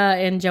Clea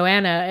and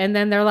Joanna. And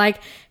then they're like,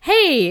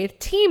 hey,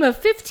 team of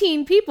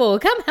 15 people,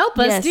 come help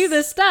us Yes. do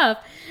this stuff.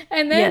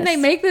 And then Yes. they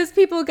make those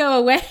people go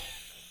away.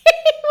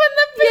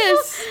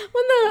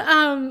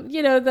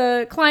 when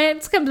the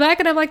clients come back,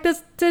 and I'm like,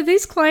 do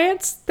these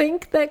clients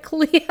think that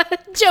Clea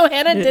and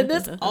Joanna did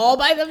this all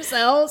by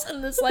themselves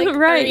in this like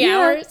 30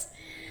 hours?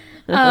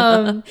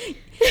 Yeah,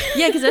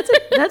 because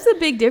that's a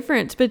big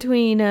difference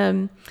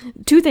between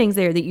two things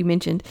there that you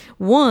mentioned.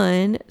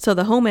 One, so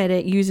the home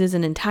edit uses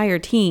an entire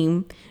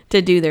team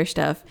to do their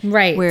stuff,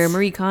 right? Where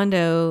Marie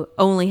Kondo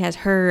only has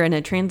her and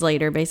a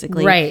translator,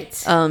 basically,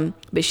 right?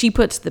 But she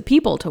puts the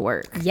people to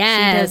work.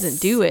 Yes, she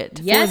doesn't do it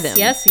for them.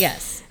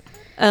 Yes.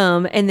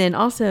 And then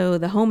also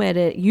the home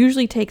edit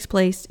usually takes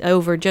place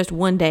over just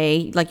one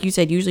day, like you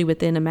said, usually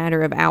within a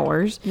matter of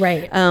hours.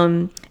 Right.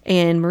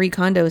 And Marie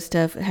Kondo's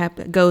stuff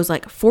goes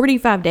like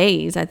 45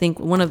 days. I think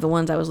one of the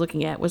ones I was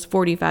looking at was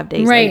 45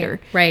 days later.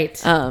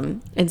 Right.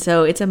 And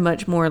so it's a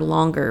much more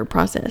longer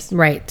process.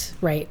 Right.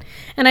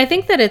 And I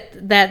think that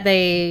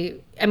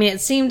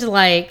it seemed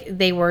like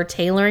they were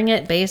tailoring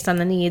it based on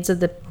the needs of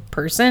the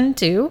person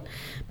too,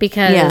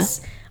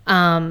 because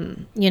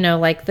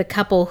like the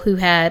couple who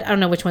had, I don't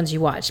know which ones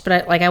you watched,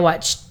 but I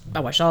watched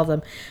all of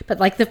them.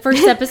 But like the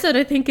first episode,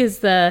 I think, is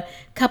the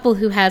couple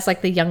who has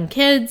like the young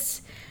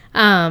kids.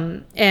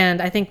 And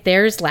I think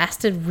theirs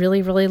lasted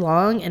really, really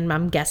long. And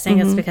I'm guessing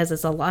it's because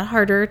it's a lot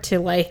harder to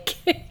like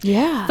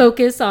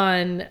focus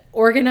on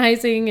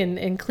organizing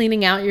and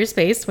cleaning out your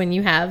space when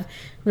you have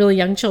really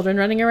young children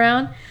running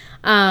around.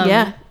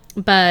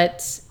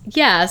 But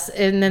yes.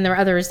 And then there were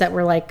others that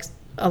were like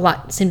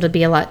seemed to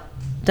be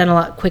done a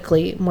lot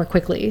more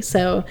quickly.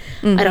 So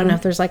I don't know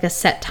if there's like a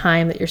set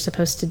time that you're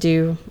supposed to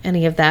do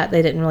any of that.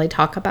 They didn't really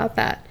talk about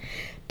that.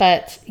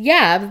 But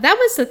yeah, that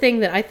was the thing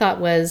that I thought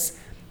was,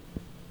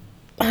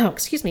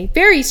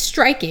 very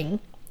striking,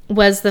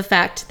 was the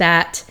fact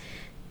that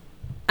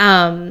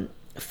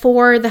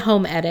for the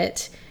home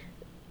edit,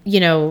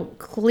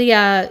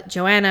 Clea,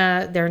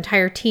 Joanna, their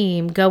entire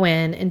team go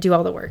in and do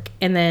all the work.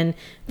 And then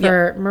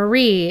for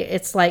Marie,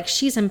 it's like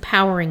she's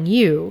empowering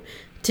you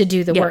to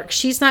do the work.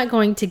 She's not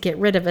going to get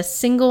rid of a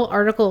single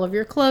article of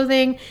your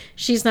clothing.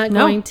 She's not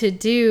going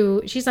to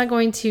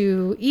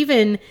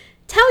even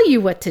tell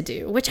you what to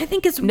do, which I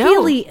think is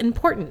really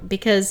important,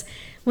 because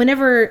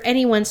whenever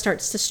anyone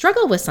starts to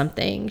struggle with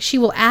something, she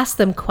will ask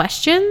them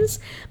questions,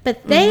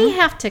 but they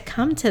have to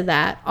come to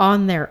that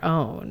on their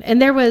own. And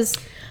there was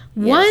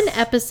one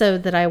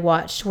episode that I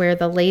watched where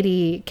the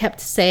lady kept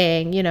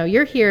saying, you know,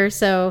 you're here,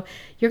 so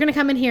you're going to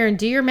come in here and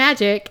do your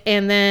magic,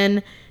 and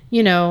then,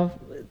 you know,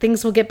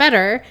 things will get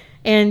better.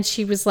 And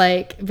she was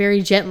like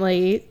very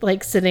gently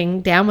like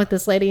sitting down with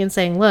this lady and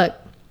saying, look,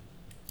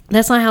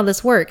 that's not how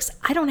this works.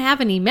 I don't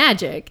have any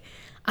magic.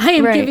 I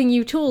am giving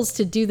you tools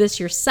to do this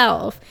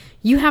yourself.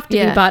 You have to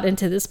be bought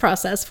into this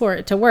process for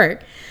it to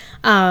work.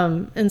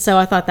 And so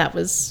I thought that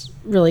was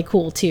really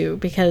cool too,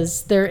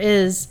 because there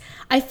is,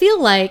 I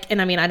feel like,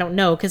 and I mean, I don't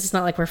know, because it's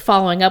not like we're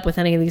following up with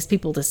any of these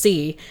people to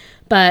see,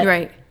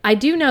 but I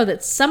do know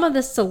that some of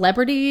the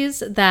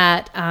celebrities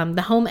that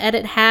the Home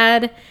Edit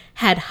had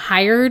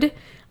hired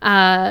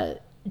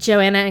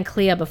Joanna and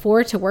Clea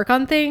before to work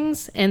on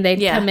things, and they'd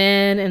come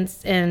in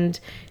and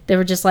they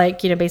were just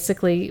like, you know,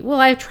 basically, well,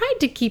 I tried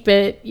to keep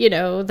it, you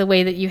know, the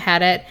way that you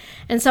had it.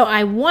 And so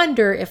I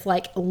wonder if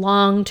like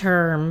long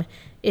term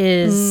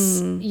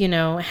is, you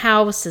know,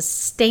 how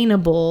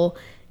sustainable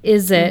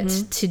is it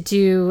to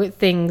do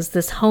things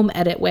this Home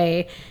Edit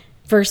way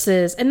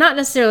versus, and not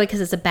necessarily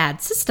because it's a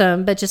bad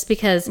system, but just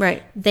because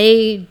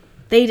they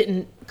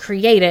didn't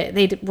create it,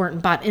 they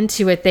weren't bought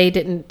into it, they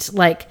didn't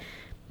like,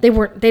 they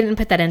didn't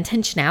put that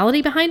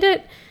intentionality behind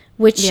it,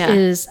 which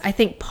is, I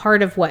think,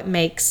 part of what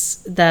makes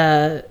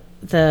the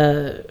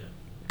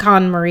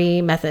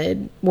KonMari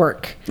method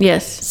work.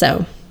 Yes.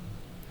 So,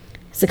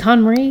 is it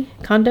KonMari?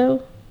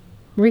 Kondo?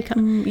 Marie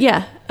Kon?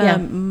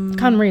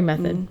 KonMari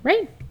method,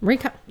 right?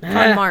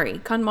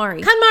 KonMari.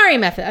 KonMari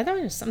method. I thought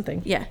it was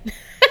something. Yeah.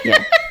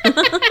 Yeah.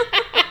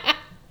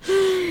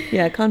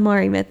 Yeah,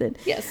 KonMari method.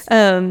 Yes.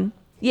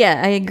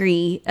 Yeah, I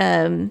agree.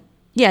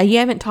 Yeah, you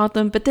haven't taught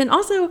them, but then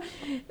also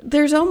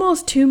there's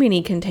almost too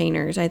many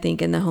containers, I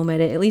think, in the Home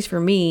Edit, at least for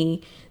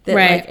me, that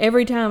like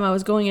every time I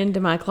was going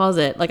into my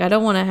closet, like I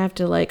don't want to have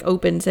to like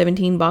open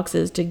 17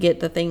 boxes to get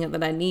the thing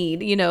that I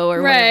need, you know,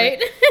 or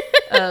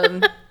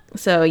whatever.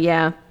 So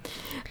yeah.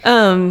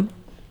 And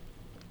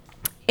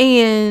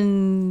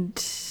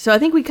so I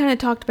think we kind of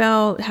talked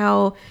about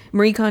how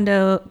Marie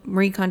Kondo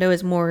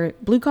is more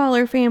blue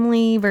collar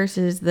family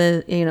versus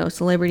the, you know,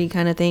 celebrity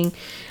kind of thing.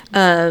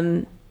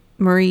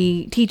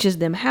 Marie teaches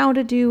them how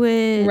to do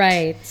it.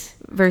 Right.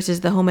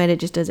 Versus the Home Edit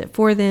just does it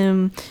for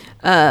them.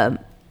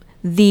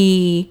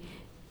 The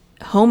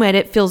Home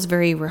Edit feels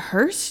very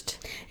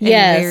rehearsed.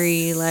 And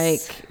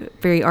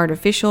very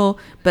artificial,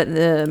 but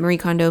the Marie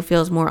Kondo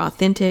feels more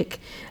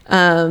authentic.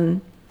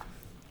 And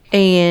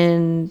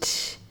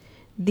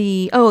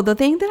the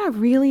thing that I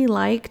really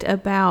liked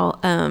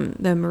about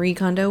the Marie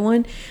Kondo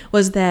one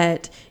was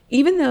that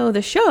even though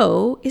the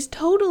show is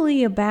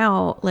totally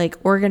about like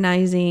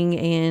organizing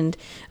and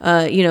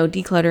you know,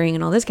 decluttering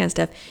and all this kind of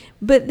stuff,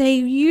 but they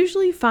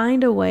usually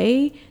find a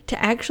way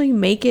to actually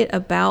make it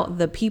about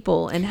the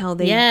people and how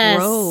they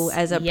grow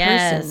as a person.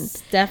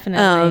 Yes,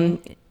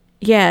 definitely.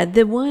 Yeah,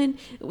 the one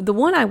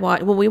I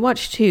watched, well, we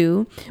watched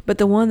two, but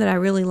the one that I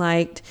really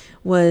liked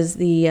was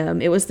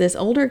it was this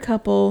older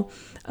couple,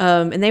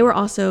 and they were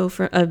also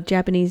of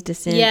Japanese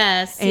descent.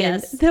 Yes,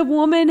 and the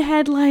woman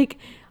had like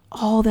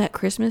all that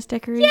Christmas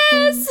decoration.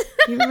 Yes.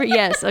 You remember?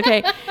 Yes.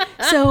 Okay.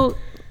 So,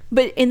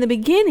 but in the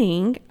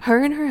beginning,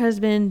 her and her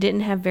husband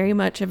didn't have very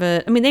much of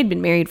I mean, they'd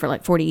been married for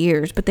like 40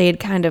 years, but they had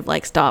kind of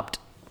like stopped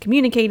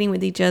communicating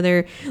with each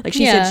other. Like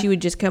she said, she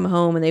would just come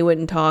home and they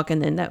wouldn't talk,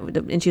 and then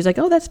and she was like,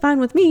 "Oh, that's fine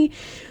with me,"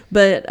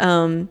 but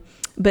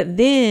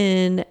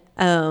then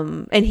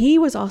and he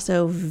was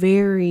also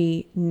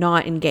very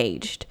not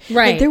engaged.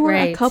 Right. Like, there were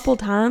a couple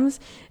times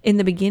in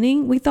the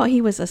beginning we thought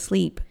he was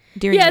asleep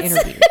during the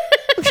interview.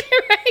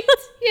 Right.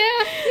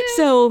 Yeah.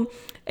 So,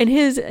 and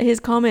his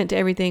comment to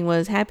everything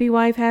was, "Happy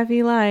wife,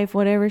 happy life.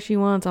 Whatever she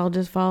wants, I'll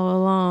just follow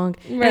along."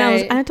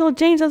 Right. And I told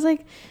James, I was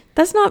like,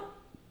 "That's not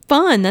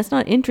fun. That's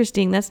not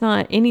interesting. That's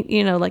not any,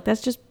 you know, like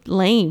that's just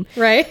lame."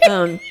 Right.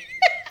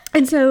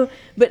 And so,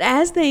 but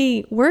as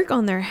they work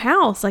on their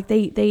house, like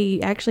they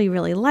actually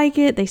really like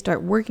it. They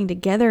start working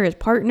together as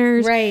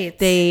partners. Right.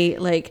 They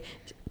like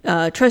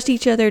trust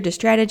each other to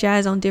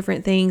strategize on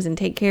different things and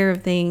take care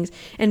of things.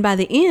 And by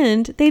the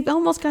end, they've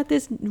almost got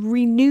this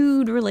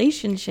renewed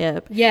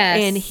relationship. Yes.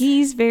 And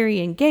he's very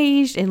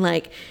engaged and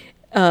like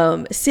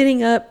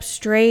sitting up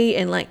straight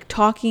and like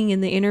talking in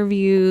the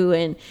interview,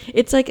 and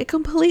it's like a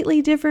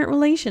completely different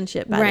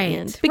relationship by the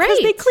end because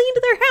they cleaned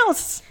their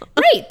house.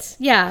 Right.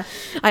 Yeah.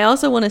 I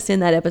also want to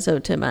send that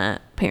episode to my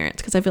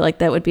parents because I feel like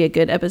that would be a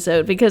good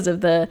episode because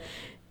of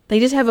they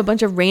just have a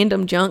bunch of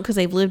random junk because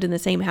they've lived in the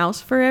same house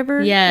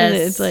forever. Yes.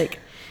 And it's like,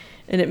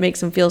 and it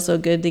makes them feel so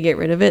good to get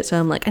rid of it. So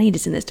I'm like, I need to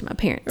send this to my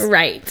parents.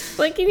 Right.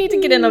 Like, you need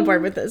to get in on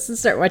board with this and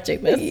start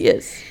watching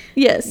this.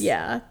 Yes.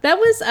 Yeah. That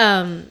was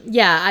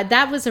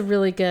that was a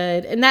really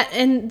good,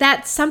 and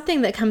that's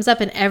something that comes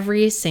up in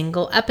every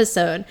single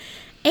episode.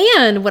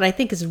 And what I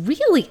think is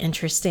really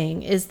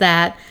interesting is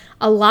that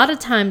a lot of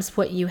times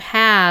what you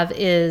have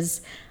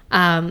is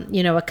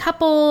a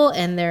couple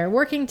and they're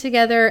working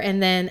together.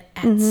 And then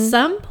at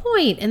some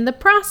point in the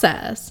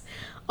process,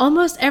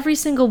 almost every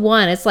single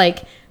one, it's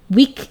like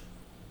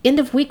end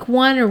of week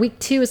 1 or week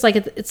 2. It's like,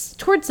 it's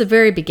towards the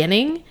very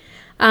beginning.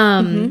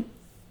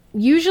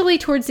 Usually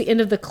towards the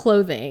end of the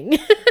clothing.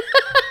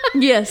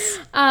 Yes.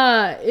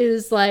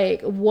 Is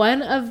like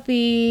one of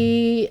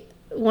the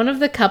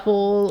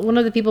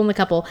people in the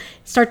couple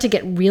start to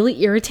get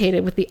really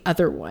irritated with the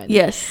other one.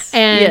 Yes.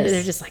 And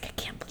they're just like, I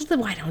can't believe it.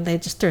 Why don't they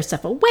just throw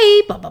stuff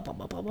away? Blah, blah, blah,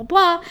 blah, blah, blah,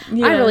 blah.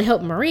 Yeah. I really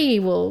hope Marie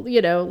will,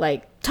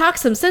 like talk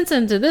some sense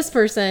into this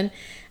person.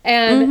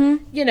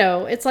 And,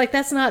 it's like,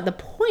 that's not the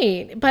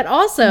point. But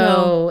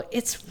also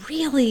it's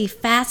really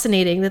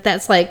fascinating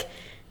that's like,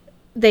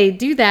 they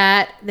do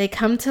that. They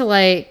come to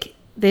like,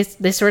 they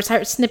sort of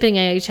start snipping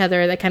at each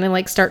other. They kind of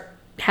like start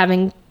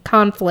having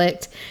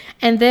conflict.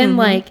 And then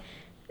like,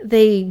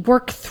 they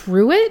work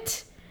through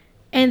it,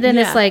 and then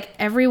it's like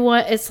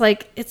everyone, it's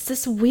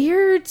this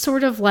weird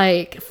sort of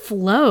like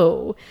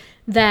flow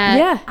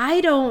that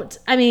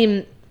I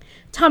mean,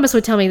 Thomas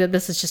would tell me that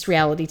this is just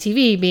reality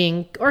TV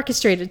being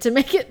orchestrated to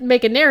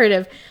make a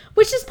narrative,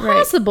 which is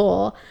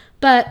possible,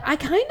 but I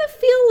kind of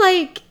feel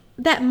like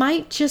that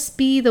might just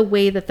be the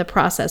way that the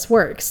process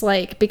works.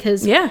 Like,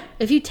 because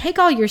if you take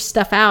all your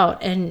stuff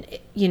out and,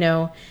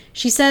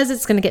 she says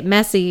it's going to get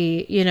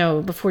messy,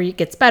 before it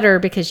gets better,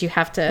 because you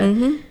have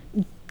to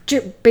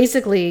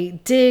basically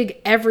dig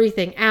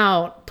everything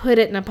out, put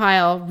it in a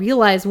pile,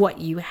 realize what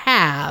you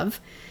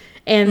have,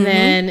 and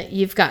then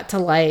you've got to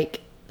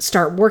like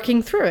start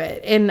working through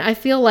it. And I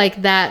feel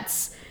like they're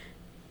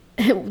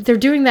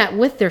doing that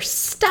with their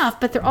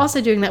stuff, but they're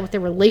also doing that with their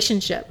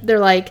relationship. They're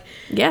like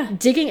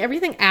digging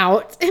everything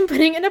out and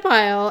putting it in a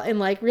pile and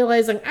like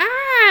realizing,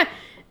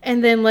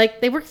 and then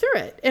like they work through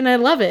it. And I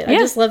love it. I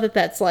just love that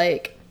that's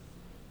like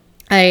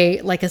a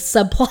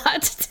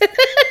subplot to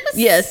this.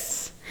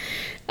 Yes.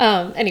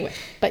 Anyway,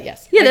 but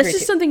yes. Yeah, that's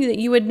just something that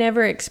you would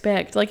never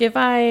expect. Like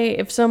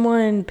if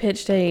someone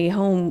pitched a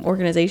home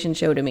organization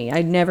show to me,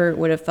 I never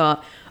would have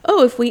thought,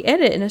 oh, if we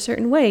edit in a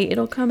certain way,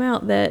 it'll come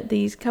out that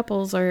these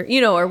couples are,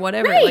 or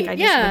whatever. Right,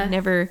 like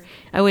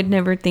I would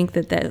never think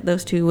that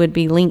those two would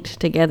be linked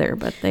together,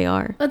 but they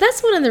are. Well,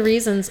 that's one of the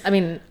reasons. I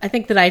mean, I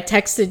think that I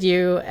texted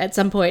you at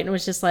some point and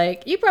was just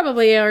like, you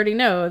probably already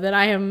know that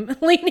I am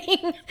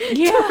leaning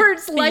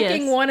towards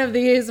liking one of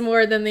these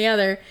more than the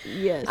other.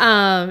 Yes.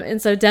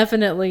 And so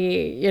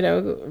definitely,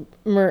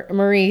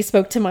 Marie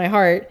spoke to my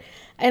heart.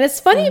 And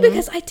it's funny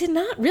because I did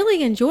not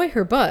really enjoy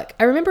her book.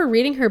 I remember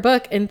reading her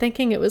book and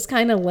thinking it was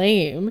kind of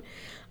lame.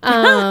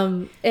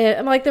 And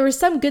I'm like, there was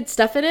some good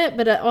stuff in it,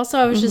 but also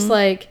I was just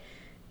like,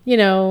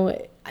 I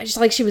just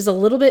like she was a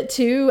little bit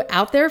too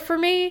out there for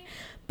me.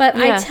 But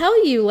I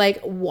tell you, like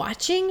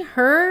watching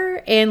her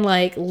and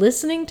like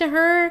listening to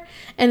her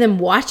and then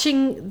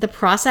watching the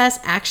process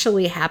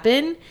actually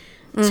happen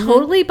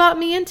totally brought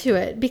me into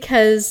it,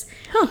 because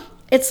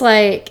it's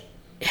like,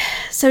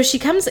 so she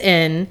comes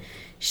in.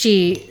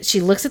 She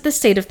looks at the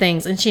state of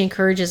things, and she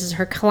encourages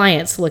her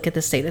clients to look at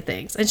the state of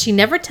things. And she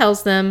never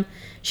tells them,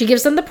 she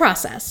gives them the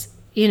process,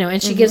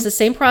 and she gives the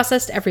same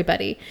process to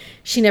everybody.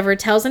 She never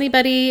tells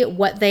anybody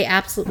what they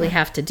absolutely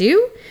have to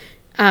do.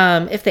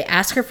 If they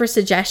ask her for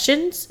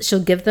suggestions, she'll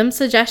give them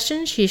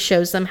suggestions. She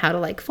shows them how to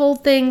like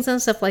fold things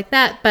and stuff like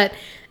that. But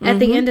at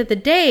the end of the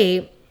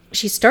day,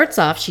 she starts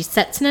off, she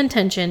sets an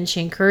intention. She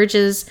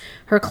encourages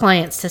her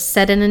clients to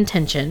set an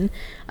intention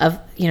of,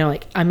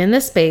 like, I'm in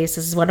this space.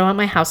 This is what I want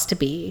my house to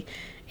be.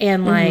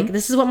 And like,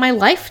 this is what my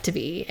life to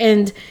be.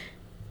 And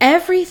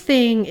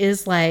everything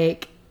is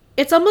like,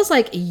 it's almost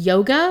like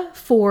yoga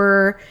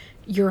for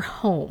your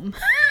home.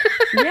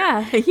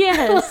 Yeah.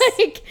 Yes.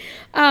 Like,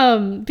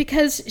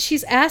 because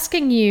she's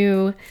asking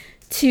you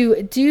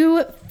to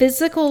do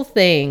physical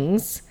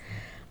things,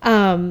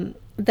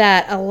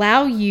 that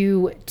allow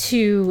you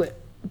to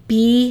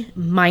be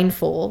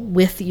mindful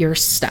with your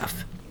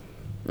stuff.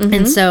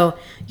 And so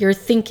you're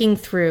thinking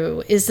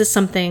through, is this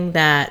something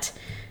that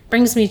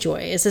brings me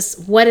joy?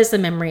 What is the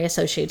memory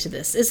associated to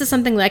this? Is this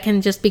something that I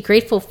can just be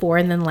grateful for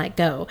and then let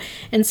go?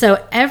 And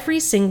so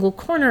every single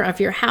corner of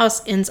your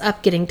house ends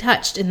up getting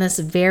touched in this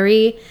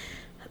very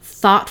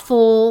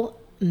thoughtful,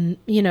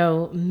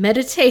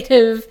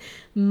 meditative,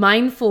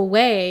 mindful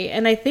way.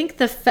 And I think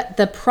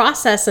the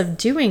process of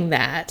doing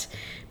that,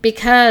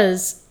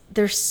 because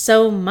there's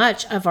so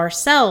much of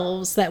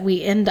ourselves that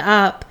we end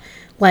up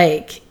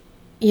like,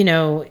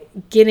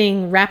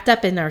 getting wrapped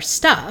up in our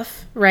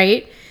stuff,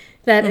 right?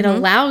 That it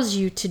allows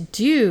you to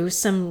do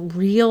some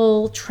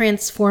real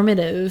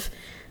transformative,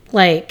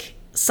 like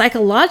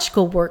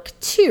psychological work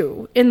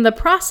too in the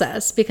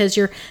process, because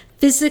you're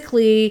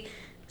physically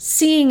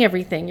seeing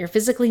everything. You're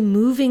physically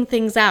moving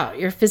things out.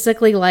 You're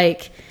physically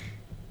like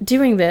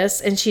doing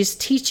this, and she's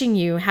teaching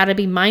you how to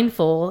be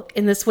mindful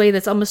in this way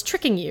that's almost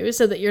tricking you,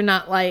 so that you're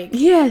not like,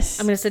 yes,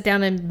 I'm going to sit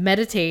down and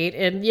meditate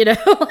and,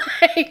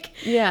 like,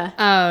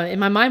 and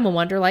my mind will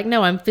wander, like,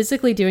 no, I'm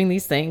physically doing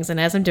these things. And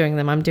as I'm doing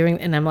them,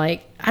 and I'm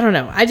like, I don't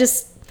know. I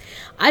just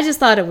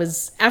thought it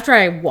was, after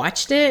I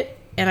watched it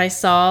and I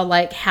saw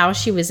like how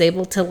she was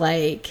able to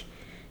like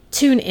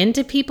tune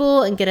into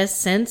people and get a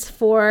sense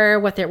for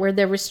where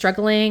they were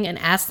struggling and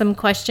ask them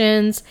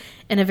questions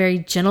in a very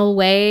gentle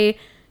way,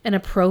 in a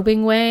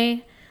probing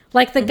way.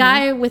 Like the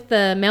guy with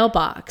the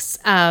mailbox,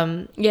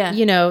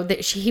 you know,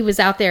 he was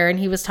out there and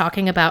he was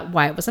talking about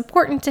why it was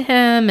important to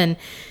him.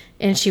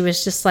 And she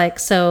was just like,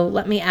 so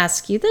let me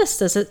ask you this.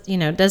 Does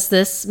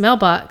this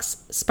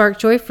mailbox spark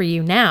joy for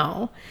you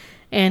now?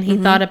 And he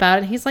thought about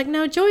it. And he's like,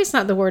 no, joy's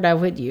not the word I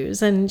would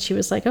use. And she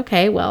was like,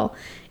 okay, well,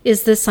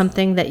 is this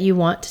something that you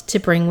want to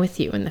bring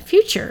with you in the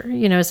future?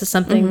 You know, is this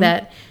something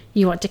that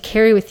you want to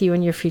carry with you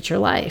in your future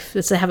life?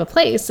 Does it have a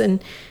place?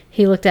 And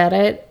he looked at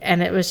it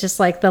and it was just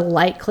like the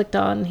light clicked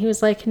on. He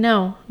was like,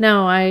 no,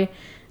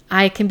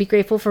 I can be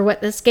grateful for what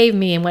this gave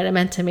me and what it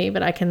meant to me,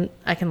 but I can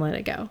let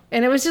it go.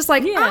 And it was just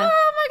like, oh my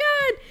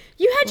God,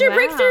 you had your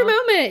breakthrough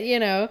moment, you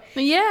know?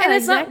 Yeah, and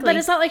exactly. But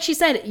it's not like she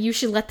said, you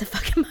should let the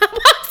fucking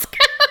mailbox go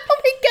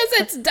because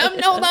it's dumb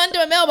to hold on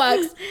to a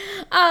mailbox.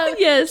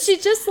 Yes. She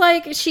just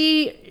like,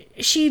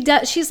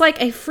 she's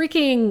like a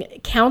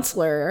freaking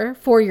counselor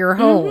for your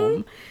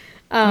home.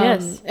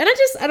 Yes. And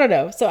I don't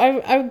know. So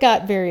I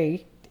got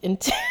very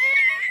into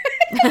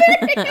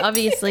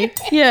Obviously.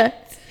 Yeah.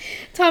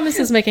 Thomas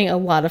is making a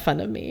lot of fun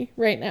of me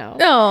right now.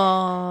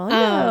 Oh,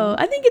 no.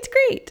 I think it's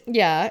great.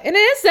 Yeah. And it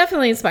is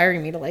definitely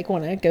inspiring me to like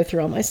want to go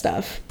through all my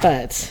stuff.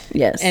 But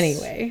yes.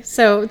 Anyway,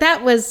 so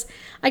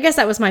I guess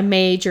that was my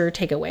major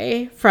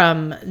takeaway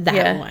from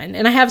that one.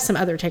 And I have some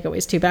other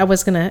takeaways too, but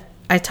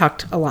I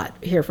talked a lot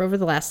here for over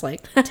the last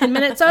like 10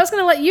 minutes. So I was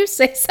going to let you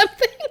say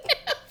something.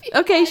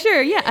 Okay,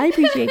 sure. Yeah, I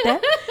appreciate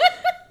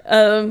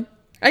that.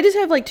 I just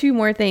have like two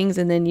more things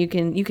and then you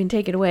can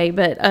take it away.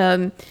 But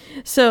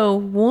so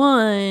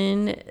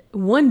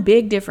one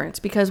big difference,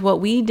 because what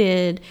we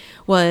did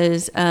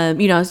was, I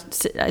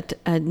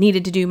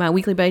needed to do my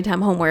weekly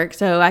bedtime homework.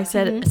 So I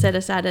set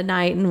aside a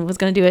night and was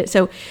going to do it.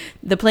 So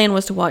the plan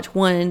was to watch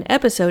one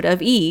episode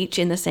of each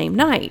in the same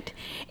night.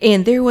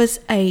 And there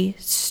was a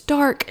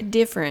stark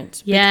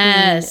difference between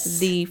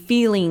the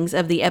feelings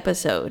of the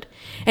episode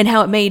and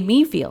how it made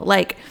me feel.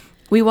 Like,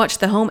 we watched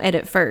the home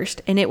edit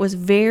first, and it was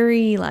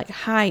very like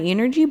high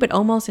energy, but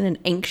almost in an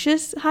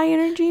anxious high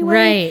energy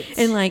way. Right.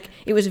 And like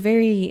it was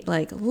very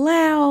like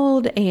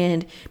loud,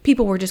 and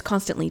people were just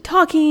constantly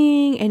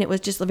talking, and it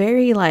was just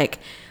very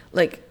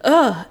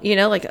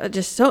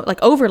just so like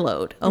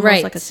overload,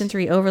 almost like a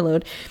sensory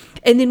overload.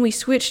 And then we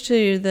switched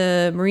to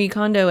the Marie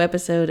Kondo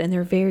episode, and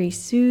they're very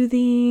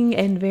soothing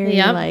and very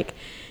like,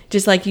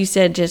 just like you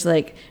said, just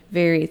like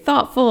very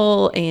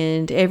thoughtful,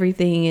 and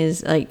everything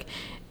is like,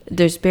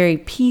 there's very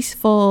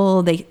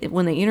peaceful.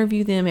 When they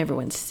interview them,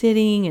 everyone's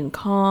sitting and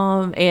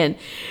calm, and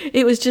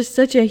it was just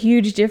such a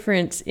huge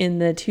difference in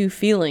the two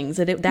feelings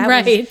that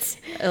was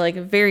like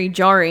very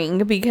jarring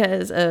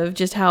because of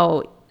just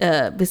how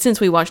but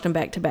since we watched them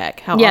back to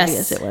back, how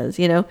obvious it was,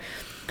 you know.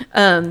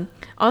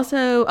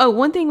 Also,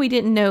 one thing we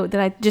didn't know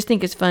that I just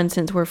think is fun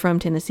since we're from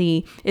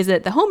Tennessee is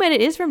that the home edit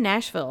is from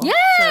Nashville.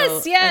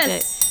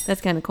 Yes.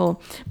 That's kind of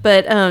cool.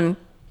 But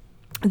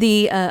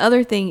the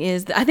other thing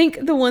is, I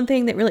think the one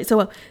thing that really,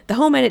 so the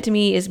home edit to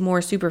me is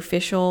more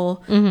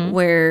superficial,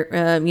 where,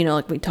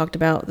 like we talked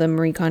about, the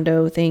Marie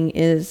Kondo thing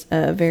is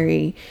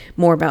very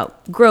more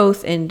about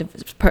growth and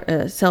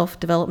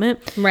self-development.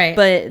 Right.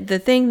 But the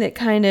thing that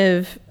kind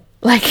of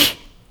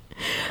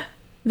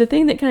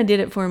did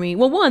it for me,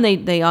 well, one,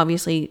 they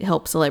obviously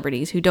help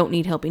celebrities who don't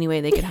need help anyway.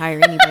 They could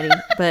hire anybody.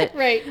 But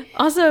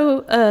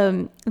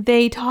also,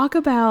 they talk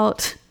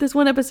about this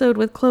one episode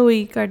with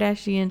Khloe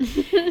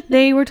Kardashian.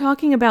 They were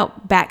talking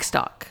about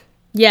backstock.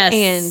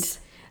 Yes.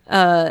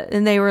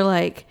 And they were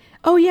like,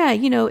 oh yeah,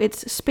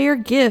 it's spare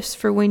gifts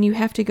for when you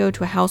have to go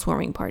to a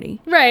housewarming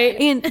party. Right.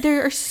 And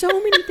there are so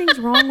many things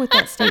wrong with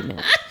that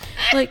statement.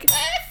 Like,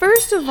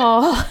 first of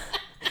all,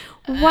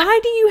 why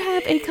do you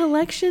have a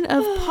collection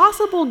of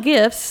possible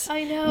gifts?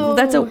 I know.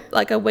 That's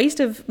a waste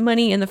of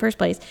money in the first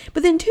place.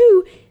 But then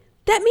two,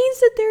 that means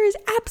that there is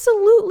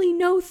absolutely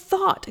no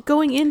thought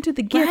going into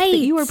the gift that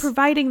you are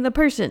providing the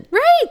person.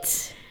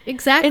 Right.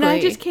 Exactly. And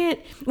I just can't,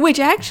 which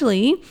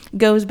actually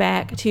goes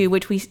back to,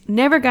 which we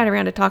never got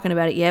around to talking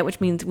about it yet, which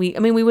means we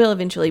will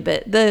eventually,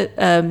 but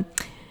the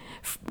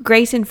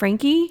Grace and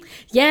Frankie.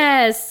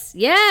 Yes.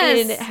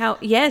 And how,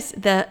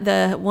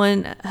 the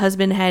one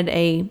husband had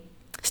a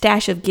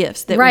stash of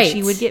gifts that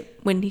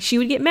when she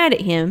would get mad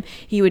at him,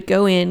 he would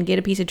go in, get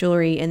a piece of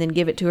jewelry, and then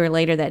give it to her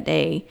later that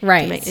day.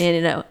 Right.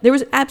 There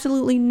was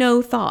absolutely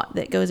no thought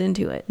that goes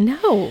into it.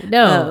 No,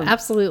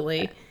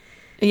 absolutely.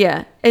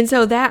 Yeah. And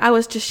so that, I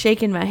was just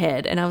shaking my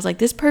head, and I was like,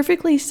 this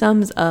perfectly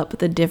sums up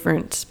the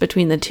difference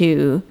between the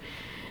two,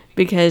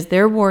 because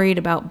they're worried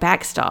about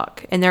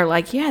backstock, and they're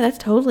like, yeah, that's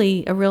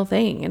totally a real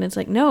thing. And it's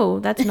like, no,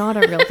 that's not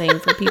a real thing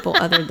for people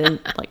other than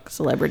like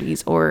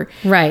celebrities or,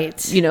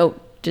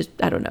 just,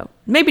 I don't know,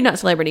 maybe not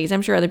celebrities.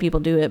 I'm sure other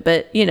people do it,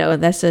 but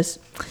that's a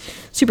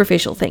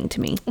superficial thing to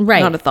me.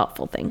 Right. Not a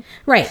thoughtful thing.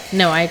 Right.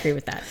 No, I agree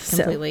with that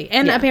completely.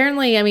 And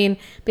apparently, I mean,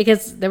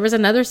 because there was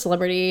another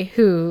celebrity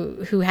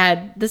who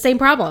had the same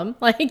problem.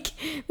 Like,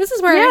 this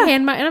is where I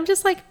hand my, and I'm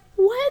just like,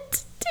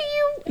 what do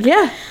you?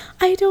 Yeah.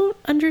 I don't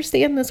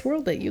understand this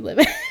world that you live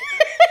in.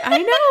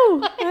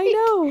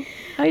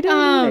 I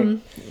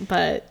don't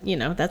But, you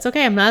know, that's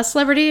okay. I'm not a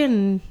celebrity,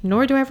 and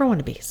nor do I ever want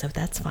to be. So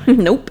that's fine.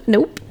 either.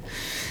 Nope.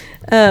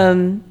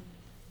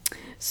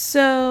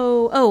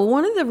 So,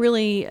 one of the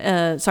really,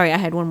 sorry, I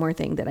had one more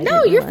thing that I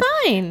No, didn't you're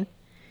realize.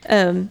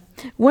 fine.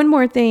 One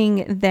more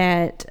thing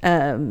that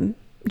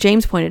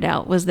James pointed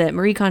out was that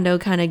Marie Kondo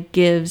kind of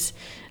gives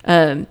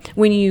when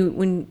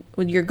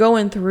you're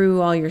going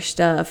through all your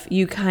stuff,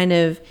 you kind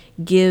of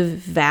give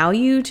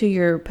value to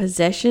your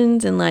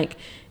possessions and like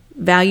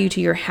value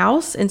to your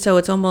house, and so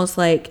it's almost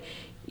like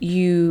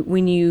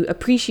when you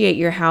appreciate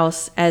your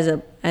house as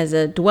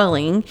a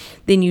dwelling,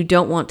 then you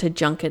don't want to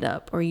junk it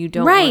up or you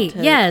don't want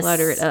to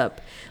clutter it up.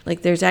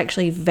 Like there's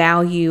actually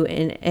value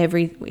in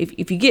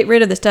if you get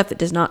rid of the stuff that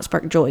does not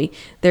spark joy,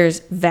 there's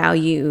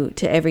value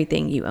to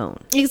everything you own.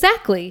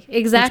 Exactly.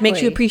 Which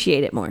makes you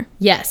appreciate it more.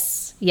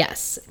 Yes.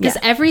 Because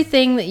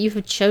everything that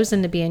you've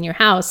chosen to be in your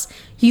house,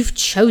 you've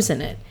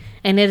chosen it.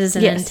 And it is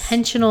an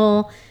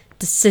intentional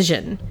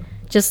decision.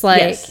 Just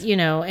like, you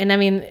know, and I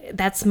mean,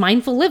 that's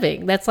mindful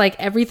living. That's like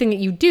everything that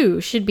you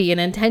do should be an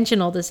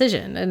intentional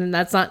decision. And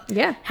that's not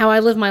how I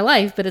live my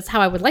life, but it's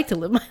how I would like to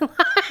live my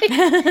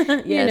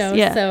life. You know,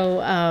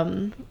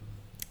 so,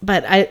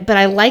 but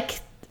I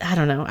like, I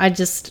don't know. I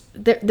just,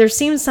 there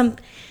seems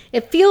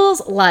it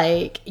feels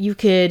like you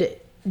could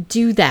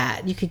do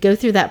that. You could go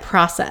through that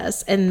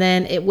process and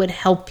then it would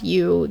help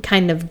you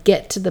kind of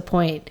get to the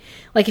point.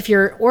 Like if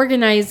you're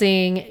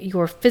organizing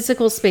your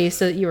physical space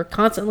so that you are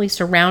constantly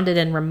surrounded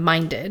and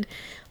reminded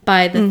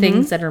by the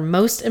things that are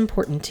most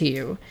important to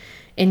you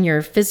in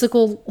your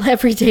physical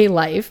everyday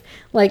life,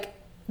 like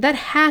that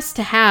has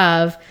to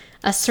have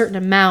a certain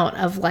amount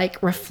of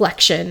like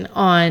reflection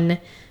on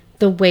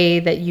the way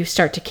that you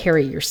start to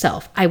carry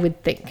yourself, I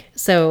would think.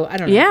 So I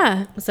don't know.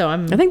 Yeah. So I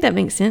think that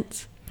makes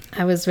sense.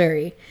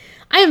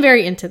 I am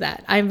very into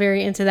that. I'm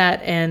very into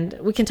that. And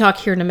we can talk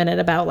here in a minute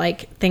about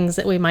like things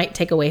that we might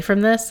take away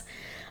from this.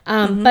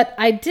 But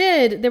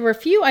there were a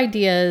few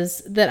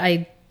ideas that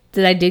I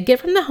did get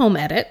from the home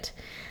edit.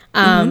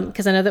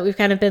 Because I know that we've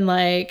kind of been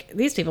like,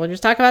 these people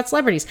just talk about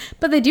celebrities,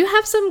 but they do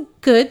have some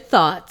good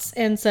thoughts.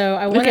 And so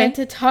I wanted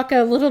to talk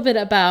a little bit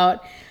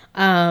about,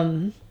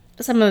 some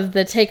of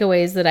the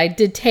takeaways that I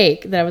did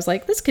take that I was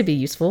like, this could be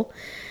useful.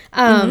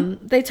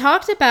 They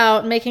talked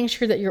about making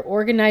sure that you're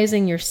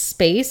organizing your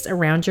space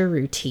around your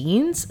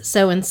routines.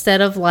 So instead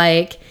of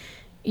like,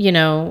 you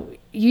know,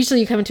 usually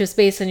you come into a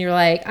space and you're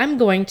like, I'm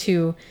going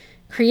to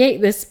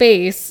create this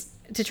space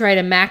to try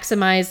to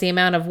maximize the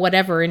amount of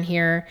whatever in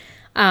here.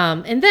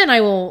 And then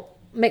I will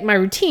make my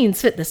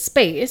routines fit the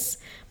space.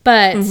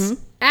 But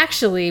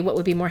actually what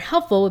would be more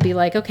helpful would be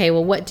like, okay,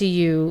 well, what do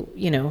you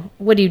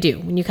do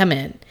when you come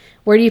in?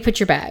 Where do you put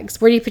your bags?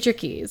 Where do you put your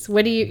keys?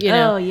 What do you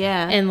know? Oh,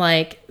 yeah. And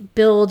like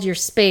build your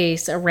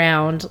space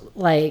around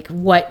like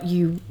what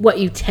you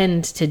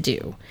tend to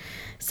do.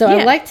 So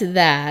I liked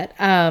that.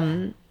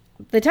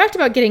 They talked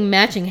about getting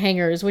matching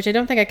hangers, which I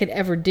don't think I could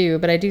ever do,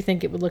 but I do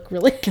think it would look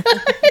really good.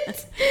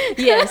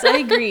 Yes, I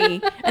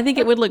agree. I think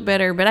it would look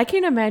better, but I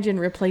can't imagine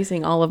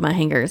replacing all of my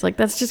hangers. Like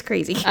that's just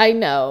crazy. I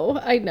know.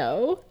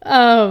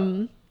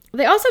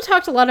 They also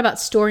talked a lot about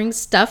storing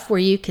stuff where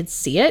you could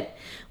see it,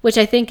 which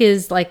I think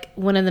is like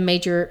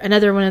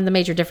another one of the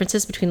major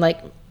differences between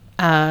like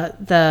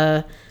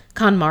the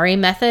KonMari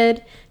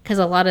method, because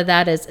a lot of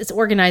that is it's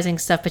organizing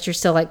stuff, but you're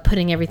still like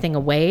putting everything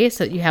away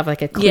so that you have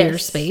like a clear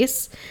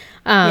space.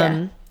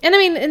 And I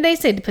mean, and they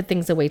say to put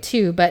things away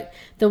too, but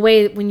the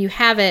way when you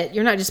have it,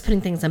 you're not just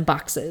putting things in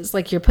boxes,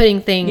 like you're putting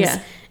things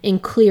in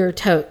clear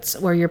totes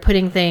where you're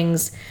putting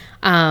things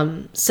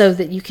so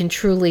that you can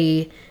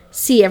truly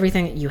see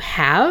everything that you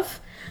have.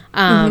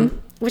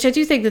 Which I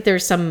do think that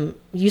there's some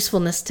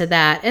usefulness to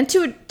that. And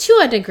to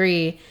a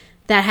degree,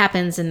 that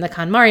happens in the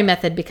KonMari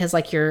method because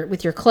like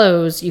with your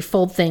clothes, you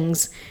fold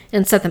things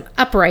and set them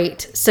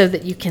upright so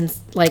that you can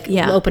like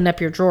open up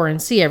your drawer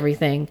and see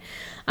everything.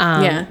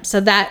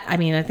 So that, I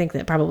mean, I think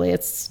that probably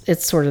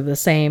it's sort of the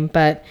same,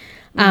 but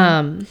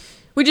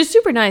which is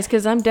super nice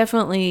because I'm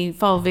definitely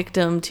fall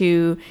victim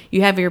to,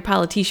 you have your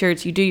pile of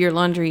t-shirts, you do your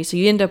laundry, so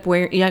you end up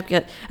you have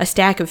got a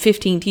stack of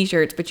 15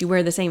 t-shirts, but you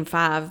wear the same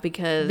 5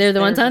 because they're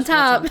the ones on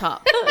top.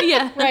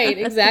 Yeah. Right.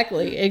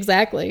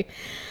 Exactly.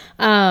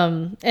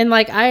 And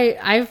like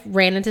I've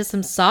ran into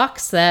some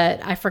socks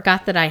that I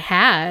forgot that I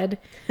had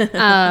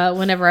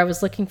whenever I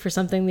was looking for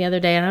something the other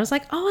day, and I was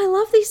like, oh, I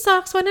love these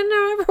socks. Why didn't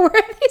I ever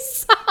wear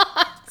these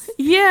socks?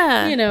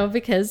 Yeah. You know,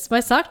 because my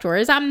sock drawer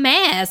is a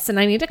mess and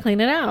I need to clean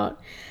it out.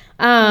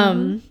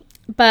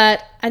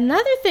 But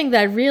another thing that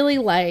I really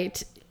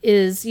liked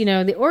is, you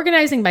know, the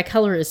organizing by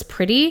color is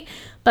pretty,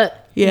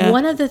 but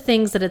one of the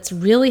things that it's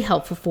really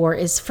helpful for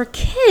is for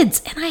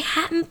kids. And I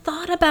hadn't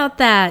thought about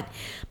that,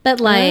 but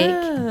like,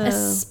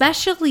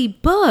 especially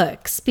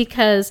books,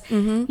 because,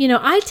 you know,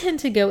 I tend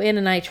to go in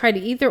and I try to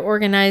either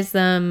organize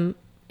them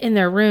in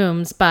their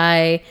rooms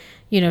by,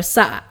 you know,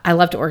 I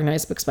love to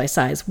organize books by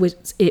size,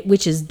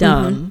 which is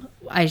dumb.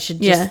 I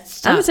should Yeah. just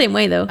stop. I'm the same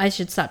way though. I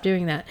should stop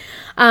doing that.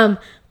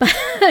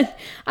 But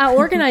I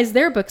organize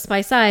their books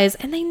by size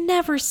and they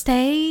never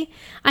stay.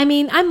 I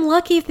mean, I'm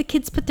lucky if the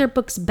kids put their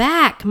books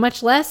back,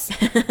 much less,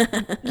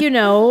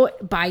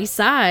 by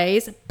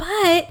size.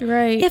 But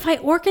Right. if I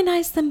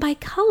organize them by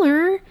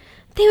color,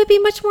 they would be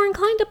much more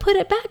inclined to put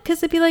it back because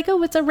they'd be like,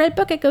 oh, it's a red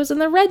book. It goes in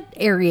the red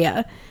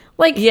area.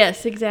 Like,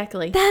 Yes,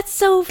 exactly. that's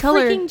so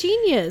Color. freaking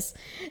genius.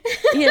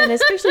 Yeah, and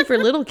especially for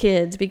little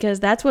kids because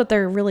that's what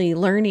they're really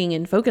learning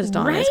and focused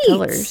on is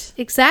colors.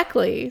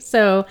 Exactly.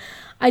 So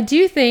I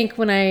do think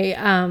when I,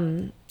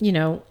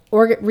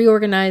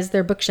 reorganize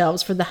their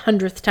bookshelves for the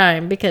 100th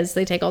time because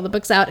they take all the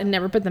books out and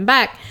never put them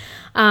back,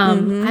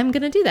 I'm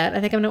going to do that.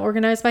 I think I'm going to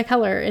organize by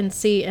color and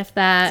see if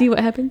that... See what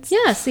happens?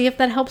 Yeah, see if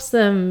that helps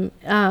them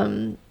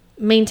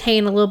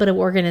maintain a little bit of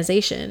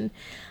organization.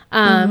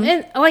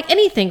 And like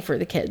anything for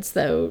the kids,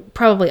 though,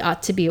 probably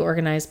ought to be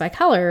organized by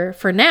color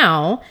for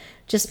now,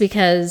 just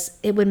because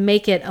it would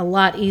make it a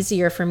lot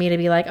easier for me to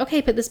be like,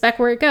 okay, put this back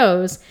where it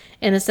goes.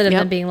 And instead of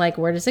them being like,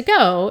 where does it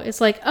go? It's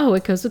like, oh,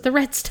 it goes with the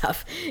red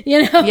stuff,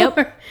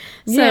 Yep.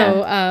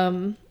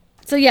 So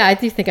yeah, I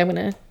do think I'm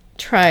going to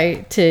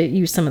try to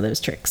use some of those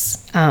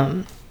tricks.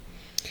 And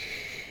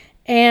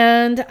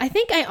I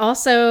think I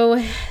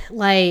also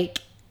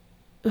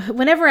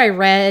whenever I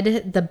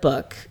read the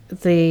book,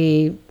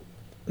 The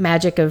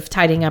Magic of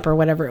Tidying Up or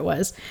whatever it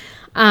was,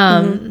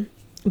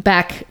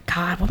 back,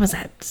 God, what was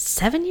that?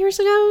 7 years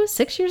ago?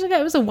 6 years ago?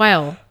 It was a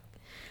while.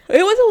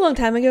 It was a long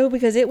time ago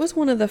because it was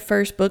one of the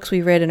first books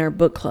we read in our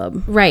book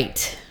club.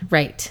 Right.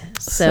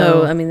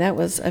 So, I mean, that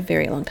was a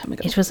very long time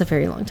ago. It was a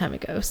very long time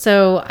ago.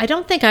 So I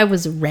don't think I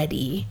was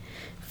ready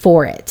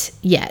for it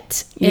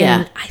yet.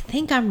 Yeah. And I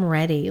think I'm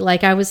ready.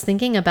 Like I was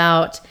thinking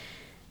about,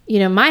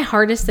 my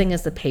hardest thing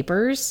is the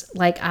papers.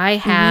 Like I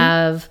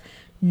have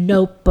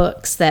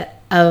notebooks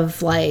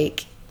of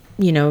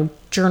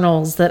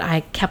journals that I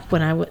kept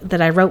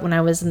that I wrote when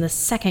I was in the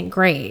second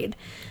grade.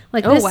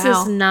 Like this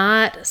is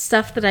not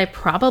stuff that I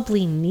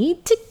probably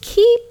need to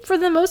keep for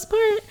the most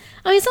part.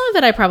 I mean, some of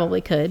it I probably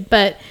could,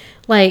 but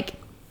like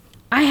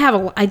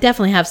I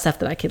definitely have stuff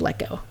that I could let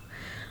go.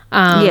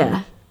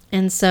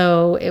 And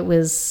so it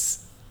was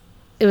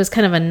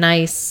kind of a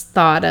nice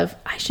thought of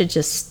I should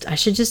just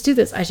do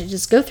this. I should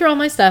just go through all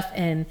my stuff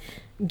and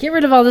get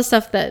rid of all the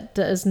stuff that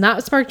does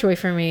not spark joy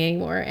for me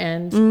anymore,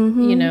 and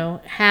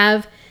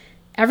have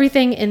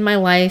everything in my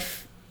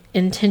life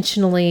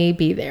intentionally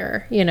be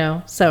there.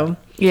 So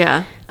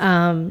Yeah.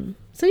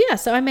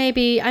 So I may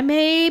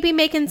be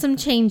making some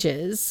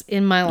changes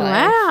in my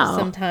life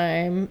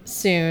sometime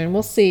soon.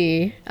 We'll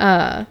see.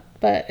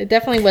 But it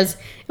was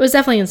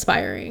definitely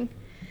inspiring.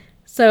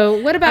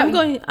 So what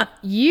about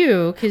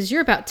you? Because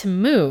you're about to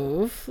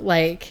move.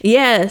 Like,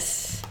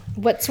 Yes.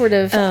 what sort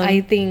of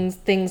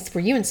things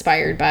were you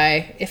inspired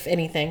by, if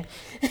anything?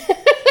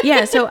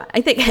 Yeah. So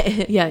I think,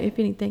 if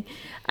anything,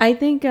 I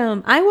think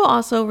I will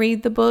also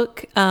read the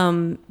book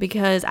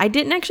because I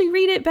didn't actually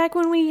read it back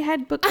when we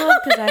had book club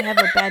because I have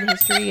a bad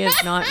history of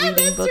not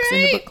reading books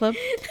in the book club.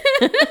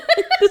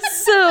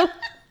 So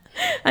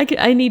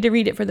I need to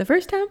read it for the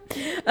first time.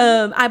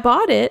 I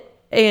bought it.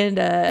 And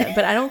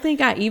but I don't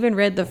think I even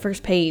read the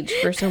first page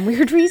for some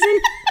weird reason.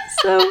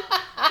 So,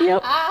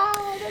 yep.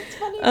 That's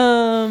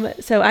funny.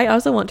 So I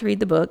also want to read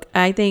the book.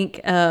 I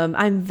think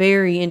I'm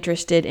very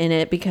interested in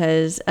it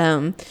because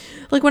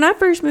like when I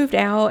first moved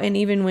out, and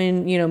even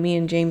when me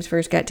and James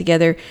first got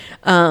together,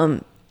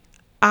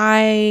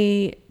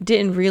 I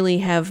didn't really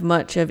have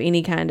much of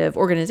any kind of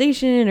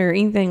organization or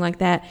anything like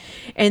that.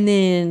 And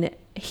then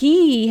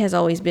he has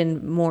always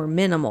been more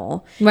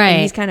minimal, right?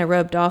 And he's kind of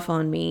rubbed off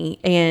on me,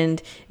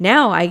 and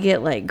now I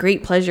get like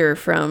great pleasure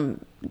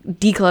from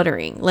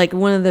decluttering. Like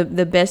one of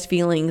the best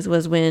feelings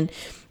was when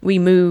we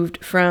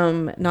moved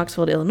from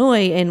Knoxville to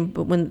Illinois, and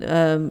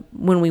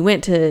when we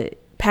went to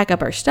pack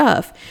up our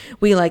stuff,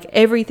 we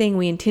everything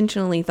we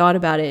intentionally thought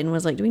about it and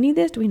was like, do we need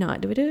this? Do we not?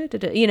 Do we do it?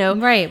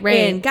 Right.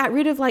 And got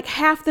rid of like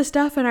half the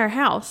stuff in our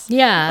house.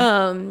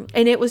 Yeah.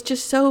 And it was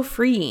just so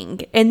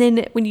freeing. And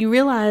then when you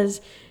realize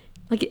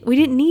like we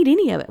didn't need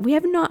any of it, we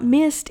have not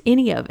missed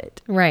any of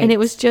it. Right. And it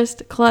was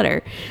just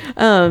clutter.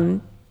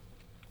 And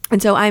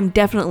so I'm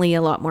definitely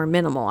a lot more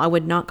minimal. I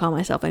would not call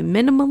myself a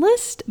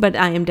minimalist, but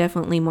I am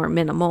definitely more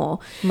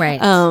minimal.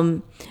 Right.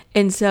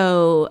 And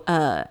so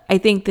I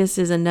think this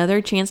is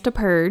another chance to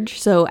purge.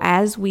 So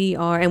as we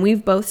are, and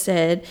we've both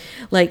said,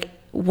 like,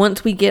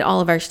 once we get all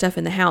of our stuff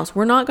in the house,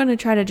 we're not going to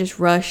try to just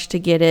rush to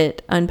get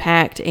it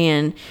unpacked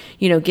and,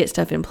 get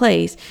stuff in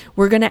place.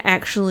 We're going to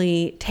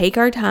actually take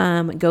our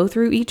time, go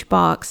through each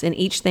box, and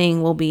each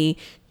thing will be,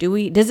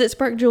 does it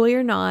spark joy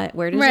or not?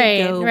 Where does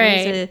it go?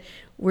 Right.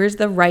 Where's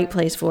the right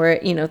place for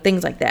it?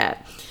 Things like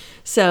that.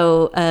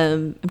 So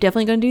I'm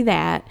definitely going to do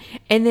that.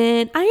 And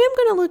then I am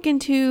going to look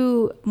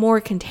into more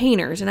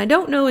containers. And I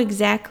don't know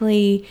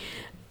exactly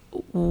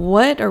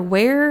what or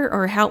where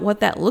or what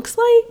that looks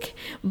like.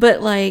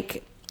 But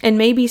and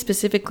maybe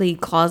specifically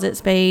closet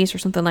space or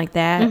something like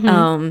that.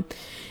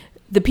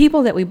 the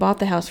people that we bought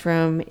the house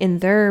from, in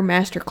their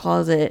master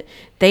closet,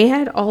 they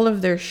had all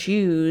of their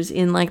shoes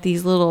in like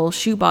these little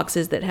shoe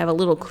boxes that have a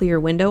little clear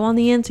window on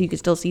the end so you could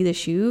still see the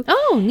shoe.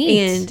 Oh, neat.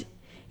 And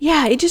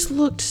yeah, it just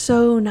looked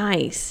so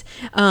nice.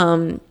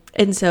 And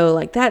so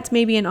like that's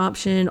maybe an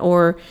option.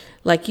 Or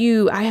like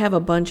I have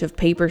a bunch of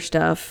paper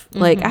stuff.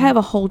 Like I have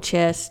a whole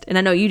chest, and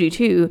I know you do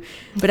too,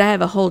 but I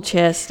have a whole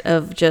chest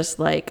of just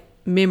like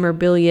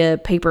memorabilia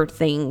paper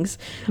things,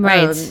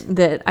 right,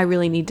 that I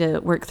really need to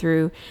work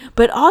through.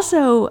 But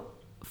also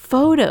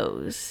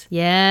photos.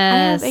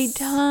 Yes. I have a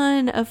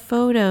ton of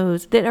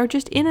photos that are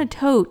just in a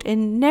tote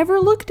and never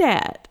looked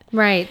at.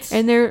 Right.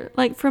 And they're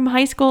like from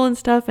high school and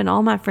stuff, and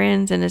all my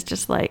friends, and it's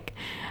just like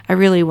I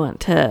really want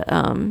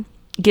to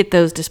get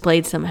those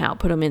displayed somehow,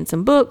 put them in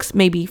some books,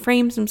 maybe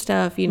frame some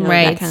stuff, right,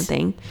 that kind of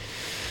thing.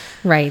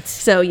 Right.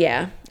 So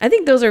yeah, I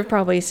think those are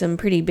probably some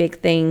pretty big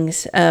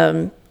things.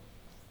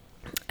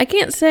 I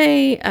can't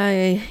say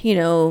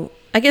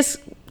I guess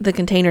the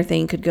container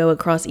thing could go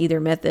across either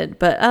method,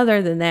 but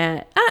other than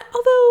that,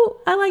 although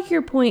I like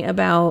your point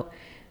about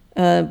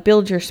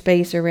build your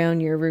space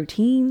around your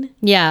routine.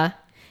 Yeah.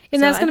 And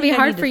So that's going to be I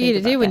hard need to for you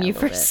think to do about when that you a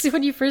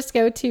little first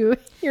go to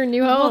your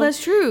new home. Well,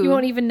 that's true. You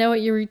won't even know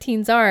what your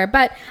routines are.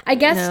 But I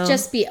guess No.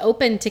 just be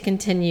open to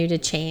continue to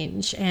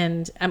change,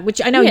 and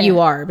which I know Yeah. you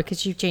are,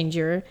 because you change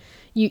your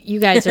you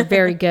guys are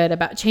very good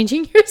about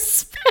changing your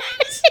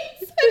space.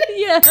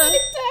 Yeah,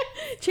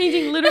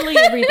 changing literally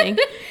everything.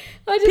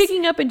 I just,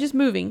 Picking up and just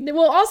moving.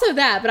 well, also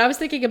that, but I was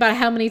thinking about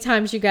how many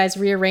times you guys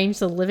rearrange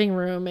the living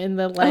room in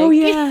the Oh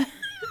yeah,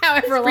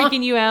 however long.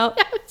 freaking you out.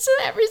 So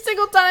every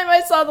single time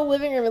I saw the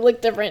living room, it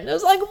looked different. I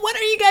was like, what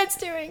are you guys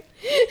doing?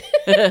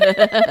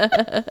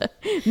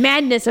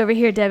 Madness over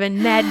here,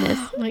 Devin. Madness.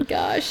 Oh my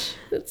gosh.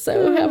 That's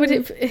so,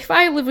 if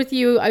I lived with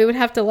you, I would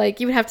have to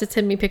you would have to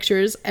send me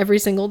pictures every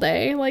single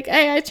day. Like,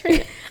 hey, I try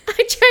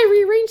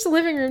rearrange the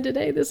living room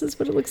today. This is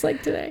what it looks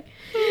like today.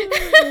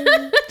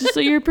 Just so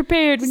you're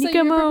prepared when you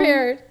come home.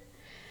 Prepared.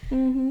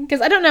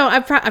 Because I don't know,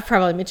 I've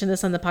probably mentioned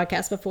this on the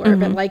podcast before,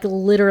 but like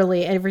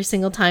literally every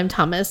single time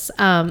Thomas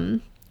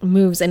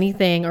moves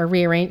anything or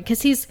rearrange,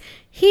 because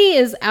he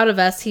is, out of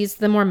us, he's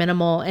the more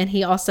minimal, and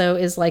he also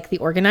is like the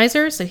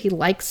organizer, so he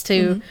likes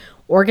to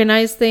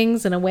organize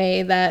things in a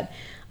way that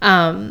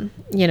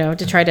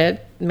to try to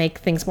make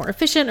things more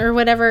efficient or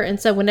whatever. And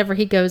so whenever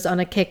he goes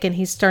on a kick and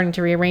he's starting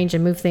to rearrange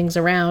and move things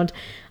around,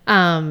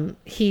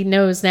 he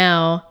knows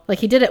now, like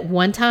he did it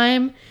one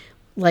time,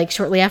 like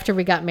shortly after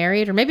we got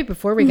married, or maybe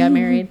before we got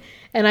married,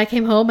 and I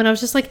came home and I was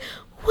just like,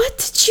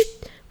 what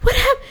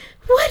happened?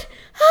 What?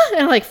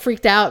 And I like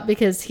freaked out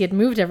because he had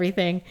moved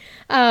everything.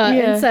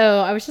 And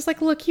so I was just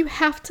like, look, you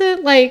have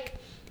to,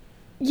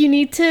 you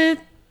need to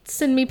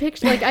send me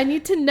pictures. Like, I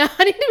need to know,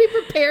 I need to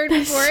be prepared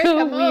before I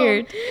come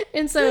home.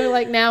 And so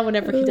like now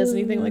whenever he does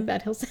anything like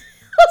that, he'll send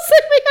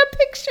me a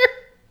picture.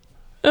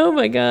 Oh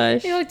my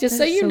gosh. Like, just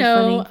so you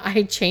know, funny.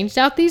 I changed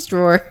out these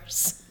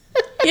drawers.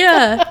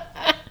 Yeah.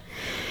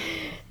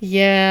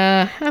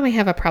 Yeah, I may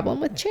have a problem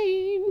with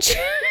change.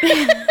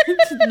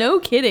 No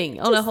kidding.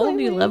 On a whole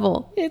new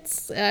level.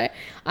 It's I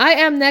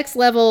am next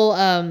level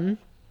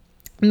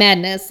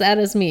madness. That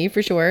is me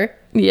for sure.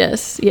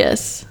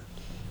 Yes.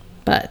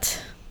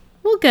 But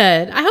well,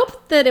 good. I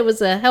hope that it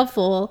was a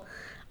helpful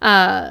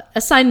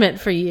assignment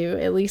for you,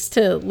 at least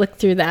to look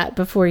through that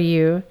before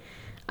you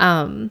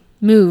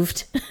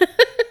moved.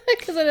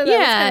 Because I know that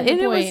was kind of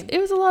the point. it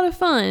was a lot of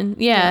fun.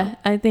 Yeah.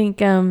 I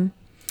think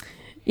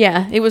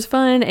yeah, it was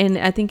fun, and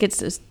I think it's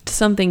just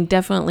something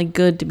definitely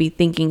good to be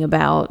thinking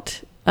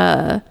about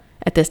at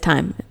this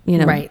time,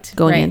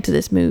 going into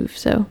this move.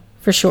 So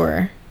for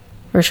sure.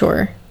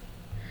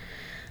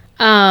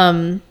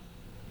 Yeah.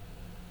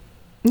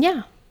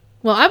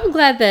 Well, I'm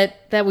glad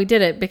that we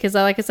did it, because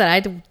like I said, I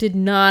did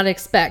not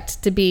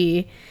expect to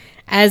be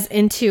as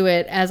into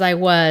it as I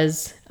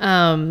was.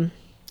 But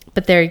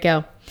there you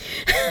go.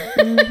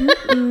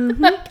 I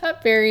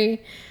got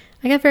very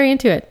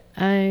into it.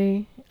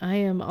 I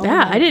am all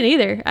I didn't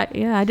either.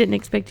 I didn't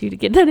expect you to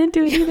get that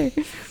into it either.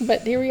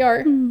 But here we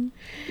are.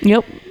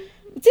 Yep.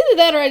 It's either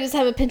that or I just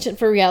have a penchant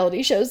for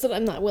reality shows that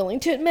I'm not willing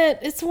to admit.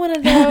 It's one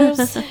of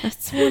those.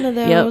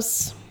 Yep.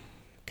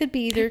 Could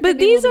be either. But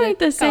these aren't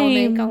the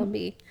same. Column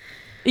B.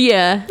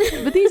 Yeah,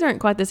 but these aren't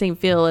quite the same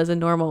feel as a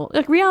normal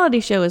reality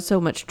show. Is so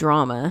much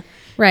drama,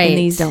 right? And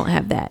these don't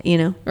have that,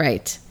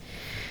 Right.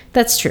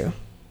 That's true.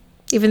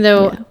 Even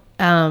though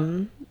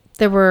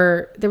there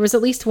was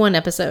at least one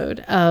episode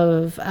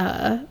of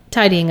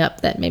Tidying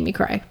Up that made me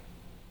cry.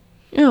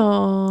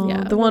 Oh,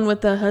 yeah, the one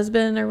with the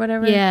husband or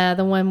whatever. Yeah,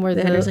 the one where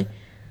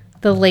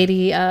the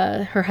lady,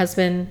 her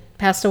husband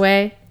passed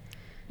away.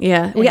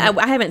 Yeah,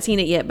 I haven't seen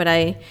it yet, but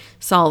I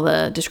saw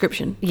the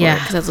description. Yeah,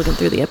 because I was looking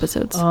through the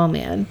episodes. Oh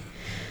man,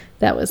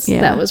 that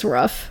was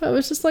rough. I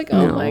was just like,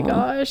 oh my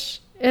gosh,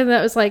 and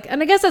that was like,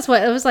 and I guess that's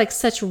what it was like.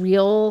 Such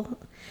real.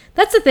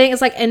 That's the thing.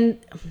 It's like, and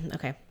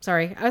okay,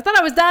 sorry. I thought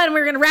I was done and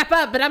we were gonna wrap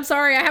up, but I'm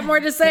sorry. I have more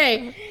to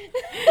say.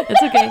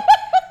 It's okay.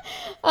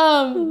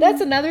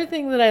 That's another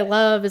thing that I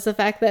love, is the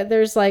fact that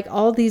there's like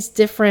all these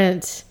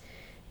different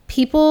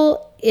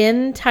people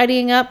in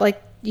Tidying Up.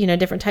 Like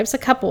different types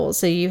of couples.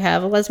 So you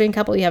have a lesbian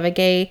couple, you have a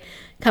gay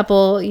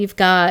couple, you've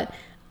got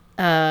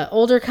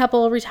older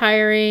couple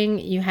retiring,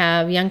 you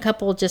have young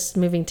couple just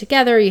moving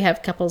together, you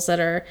have couples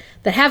that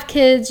have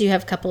kids, you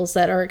have couples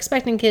that are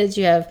expecting kids,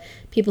 you have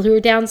people who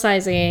are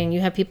downsizing, you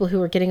have people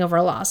who are getting over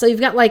a loss. So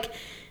you've got like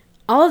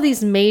all of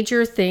these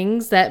major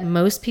things that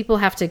most people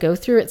have to go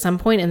through at some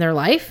point in their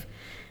life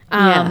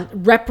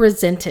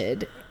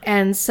represented.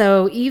 And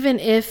so even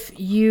if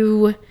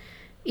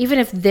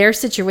their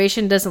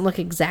situation doesn't look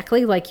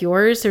exactly like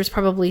yours, there's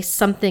probably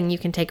something you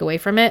can take away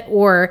from it,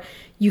 or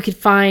you could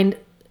find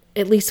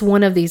at least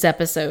one of these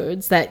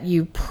episodes that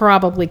you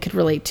probably could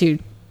relate to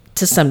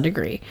some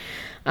degree.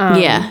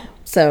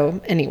 So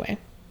anyway,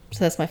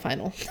 so that's my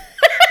final.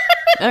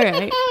 All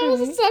right.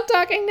 I'll stop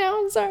talking now.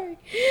 I'm sorry.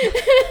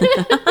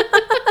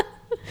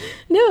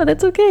 No,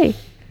 that's okay.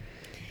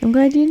 I'm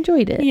glad you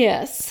enjoyed it.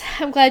 Yes.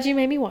 I'm glad you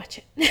made me watch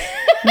it.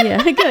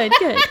 Yeah,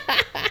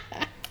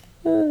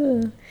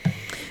 good.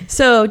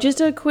 So just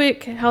a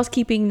quick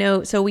housekeeping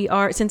note. So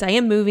since I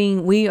am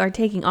moving, we are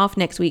taking off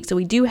next week. So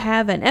we do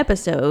have an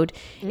episode.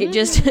 It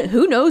just,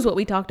 who knows what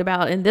we talked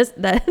about in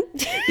the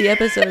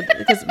episode,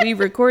 because we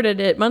recorded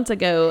it months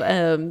ago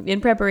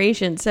in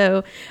preparation.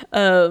 So,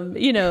 if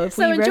we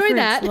enjoy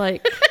that.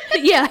 like,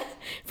 yeah,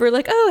 for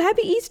like, oh,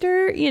 happy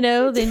Easter,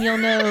 then you'll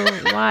know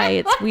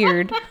why it's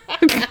weird.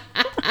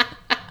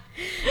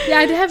 Yeah,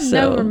 I have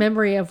no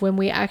memory of when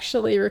we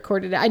actually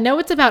recorded it. I know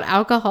it's about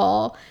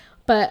alcohol,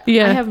 but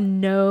I have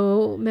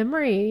no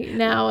memory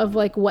now of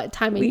like what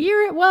time of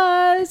year it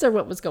was or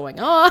what was going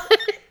on.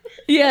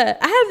 Yeah,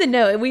 I have the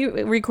note. We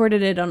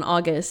recorded it on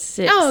August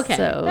 6th. Oh, okay.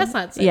 So, that's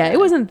not so yeah, bad. It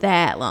wasn't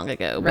that long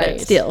ago, but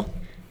Right. still.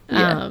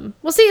 Yeah.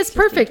 Well, see, it's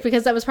perfect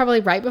because that was probably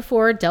right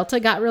before Delta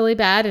got really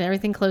bad and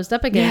everything closed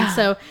up again. Yeah.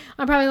 So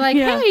I'm probably like,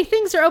 hey,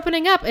 things are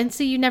opening up. And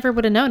see, you never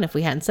would have known if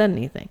we hadn't said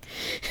anything.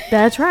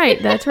 That's right.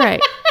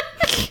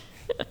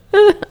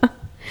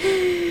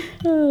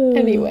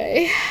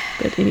 Anyway.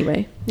 But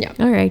anyway. Yeah.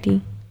 All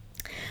righty.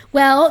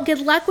 Well,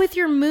 good luck with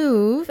your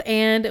move.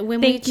 And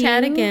when we Thank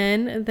chat you.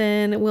 again,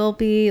 then we'll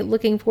be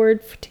looking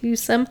forward to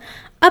some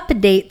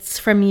updates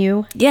from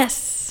you.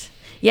 Yes.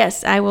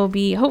 I will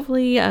be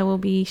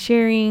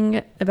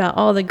sharing about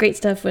all the great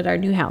stuff with our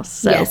new house.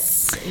 So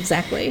Yes,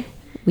 exactly.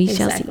 we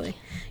shall see.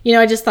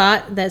 I just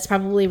thought that's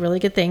probably a really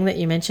good thing that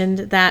you mentioned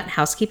that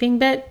housekeeping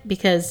bit,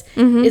 because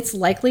it's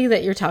likely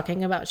that you're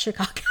talking about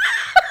Chicago.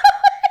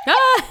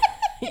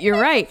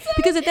 You're right.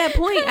 Because at that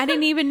point, I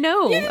didn't even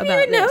know about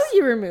I didn't know this.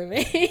 you were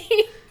moving.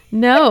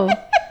 No.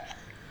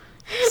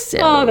 So,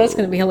 Oh, that's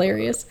going to be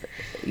hilarious.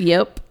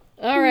 Yep.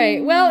 All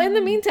right. Well, in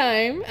the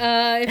meantime,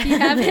 if you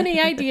have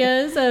any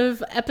ideas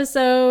of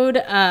episode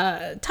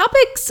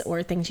topics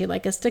or things you'd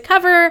like us to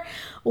cover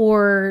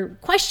or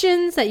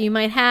questions that you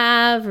might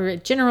have or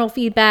general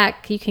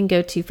feedback, you can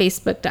go to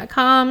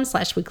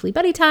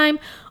facebook.com/weeklybuddytime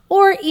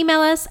or email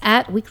us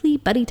at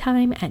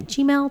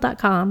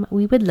weeklybuddytime@gmail.com.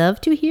 We would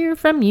love to hear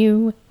from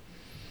you.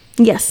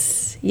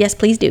 Yes,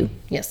 please do.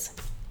 Yes.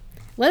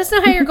 Let us know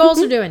how your goals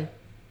are doing.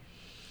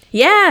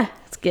 Yeah,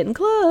 it's getting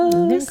close.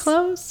 Getting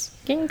close.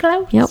 Getting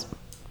close. Yep.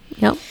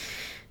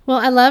 Well,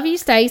 I love you,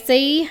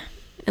 Stacy.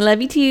 I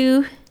love you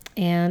too.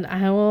 And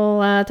I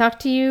will talk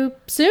to you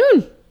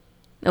soon.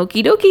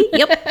 Okie dokie.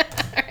 Yep.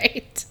 All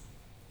right.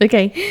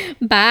 Okay.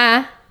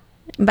 Bye.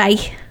 Bye.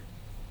 Turn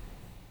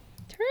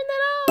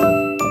that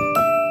off.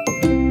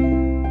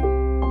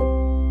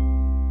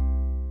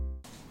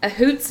 A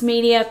Hoots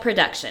Media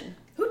production.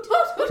 Hoot,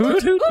 hoot,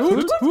 hoot,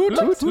 hoot, hoot, hoot,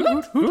 hoot,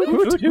 hoot,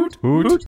 hoot, hoot, hoot.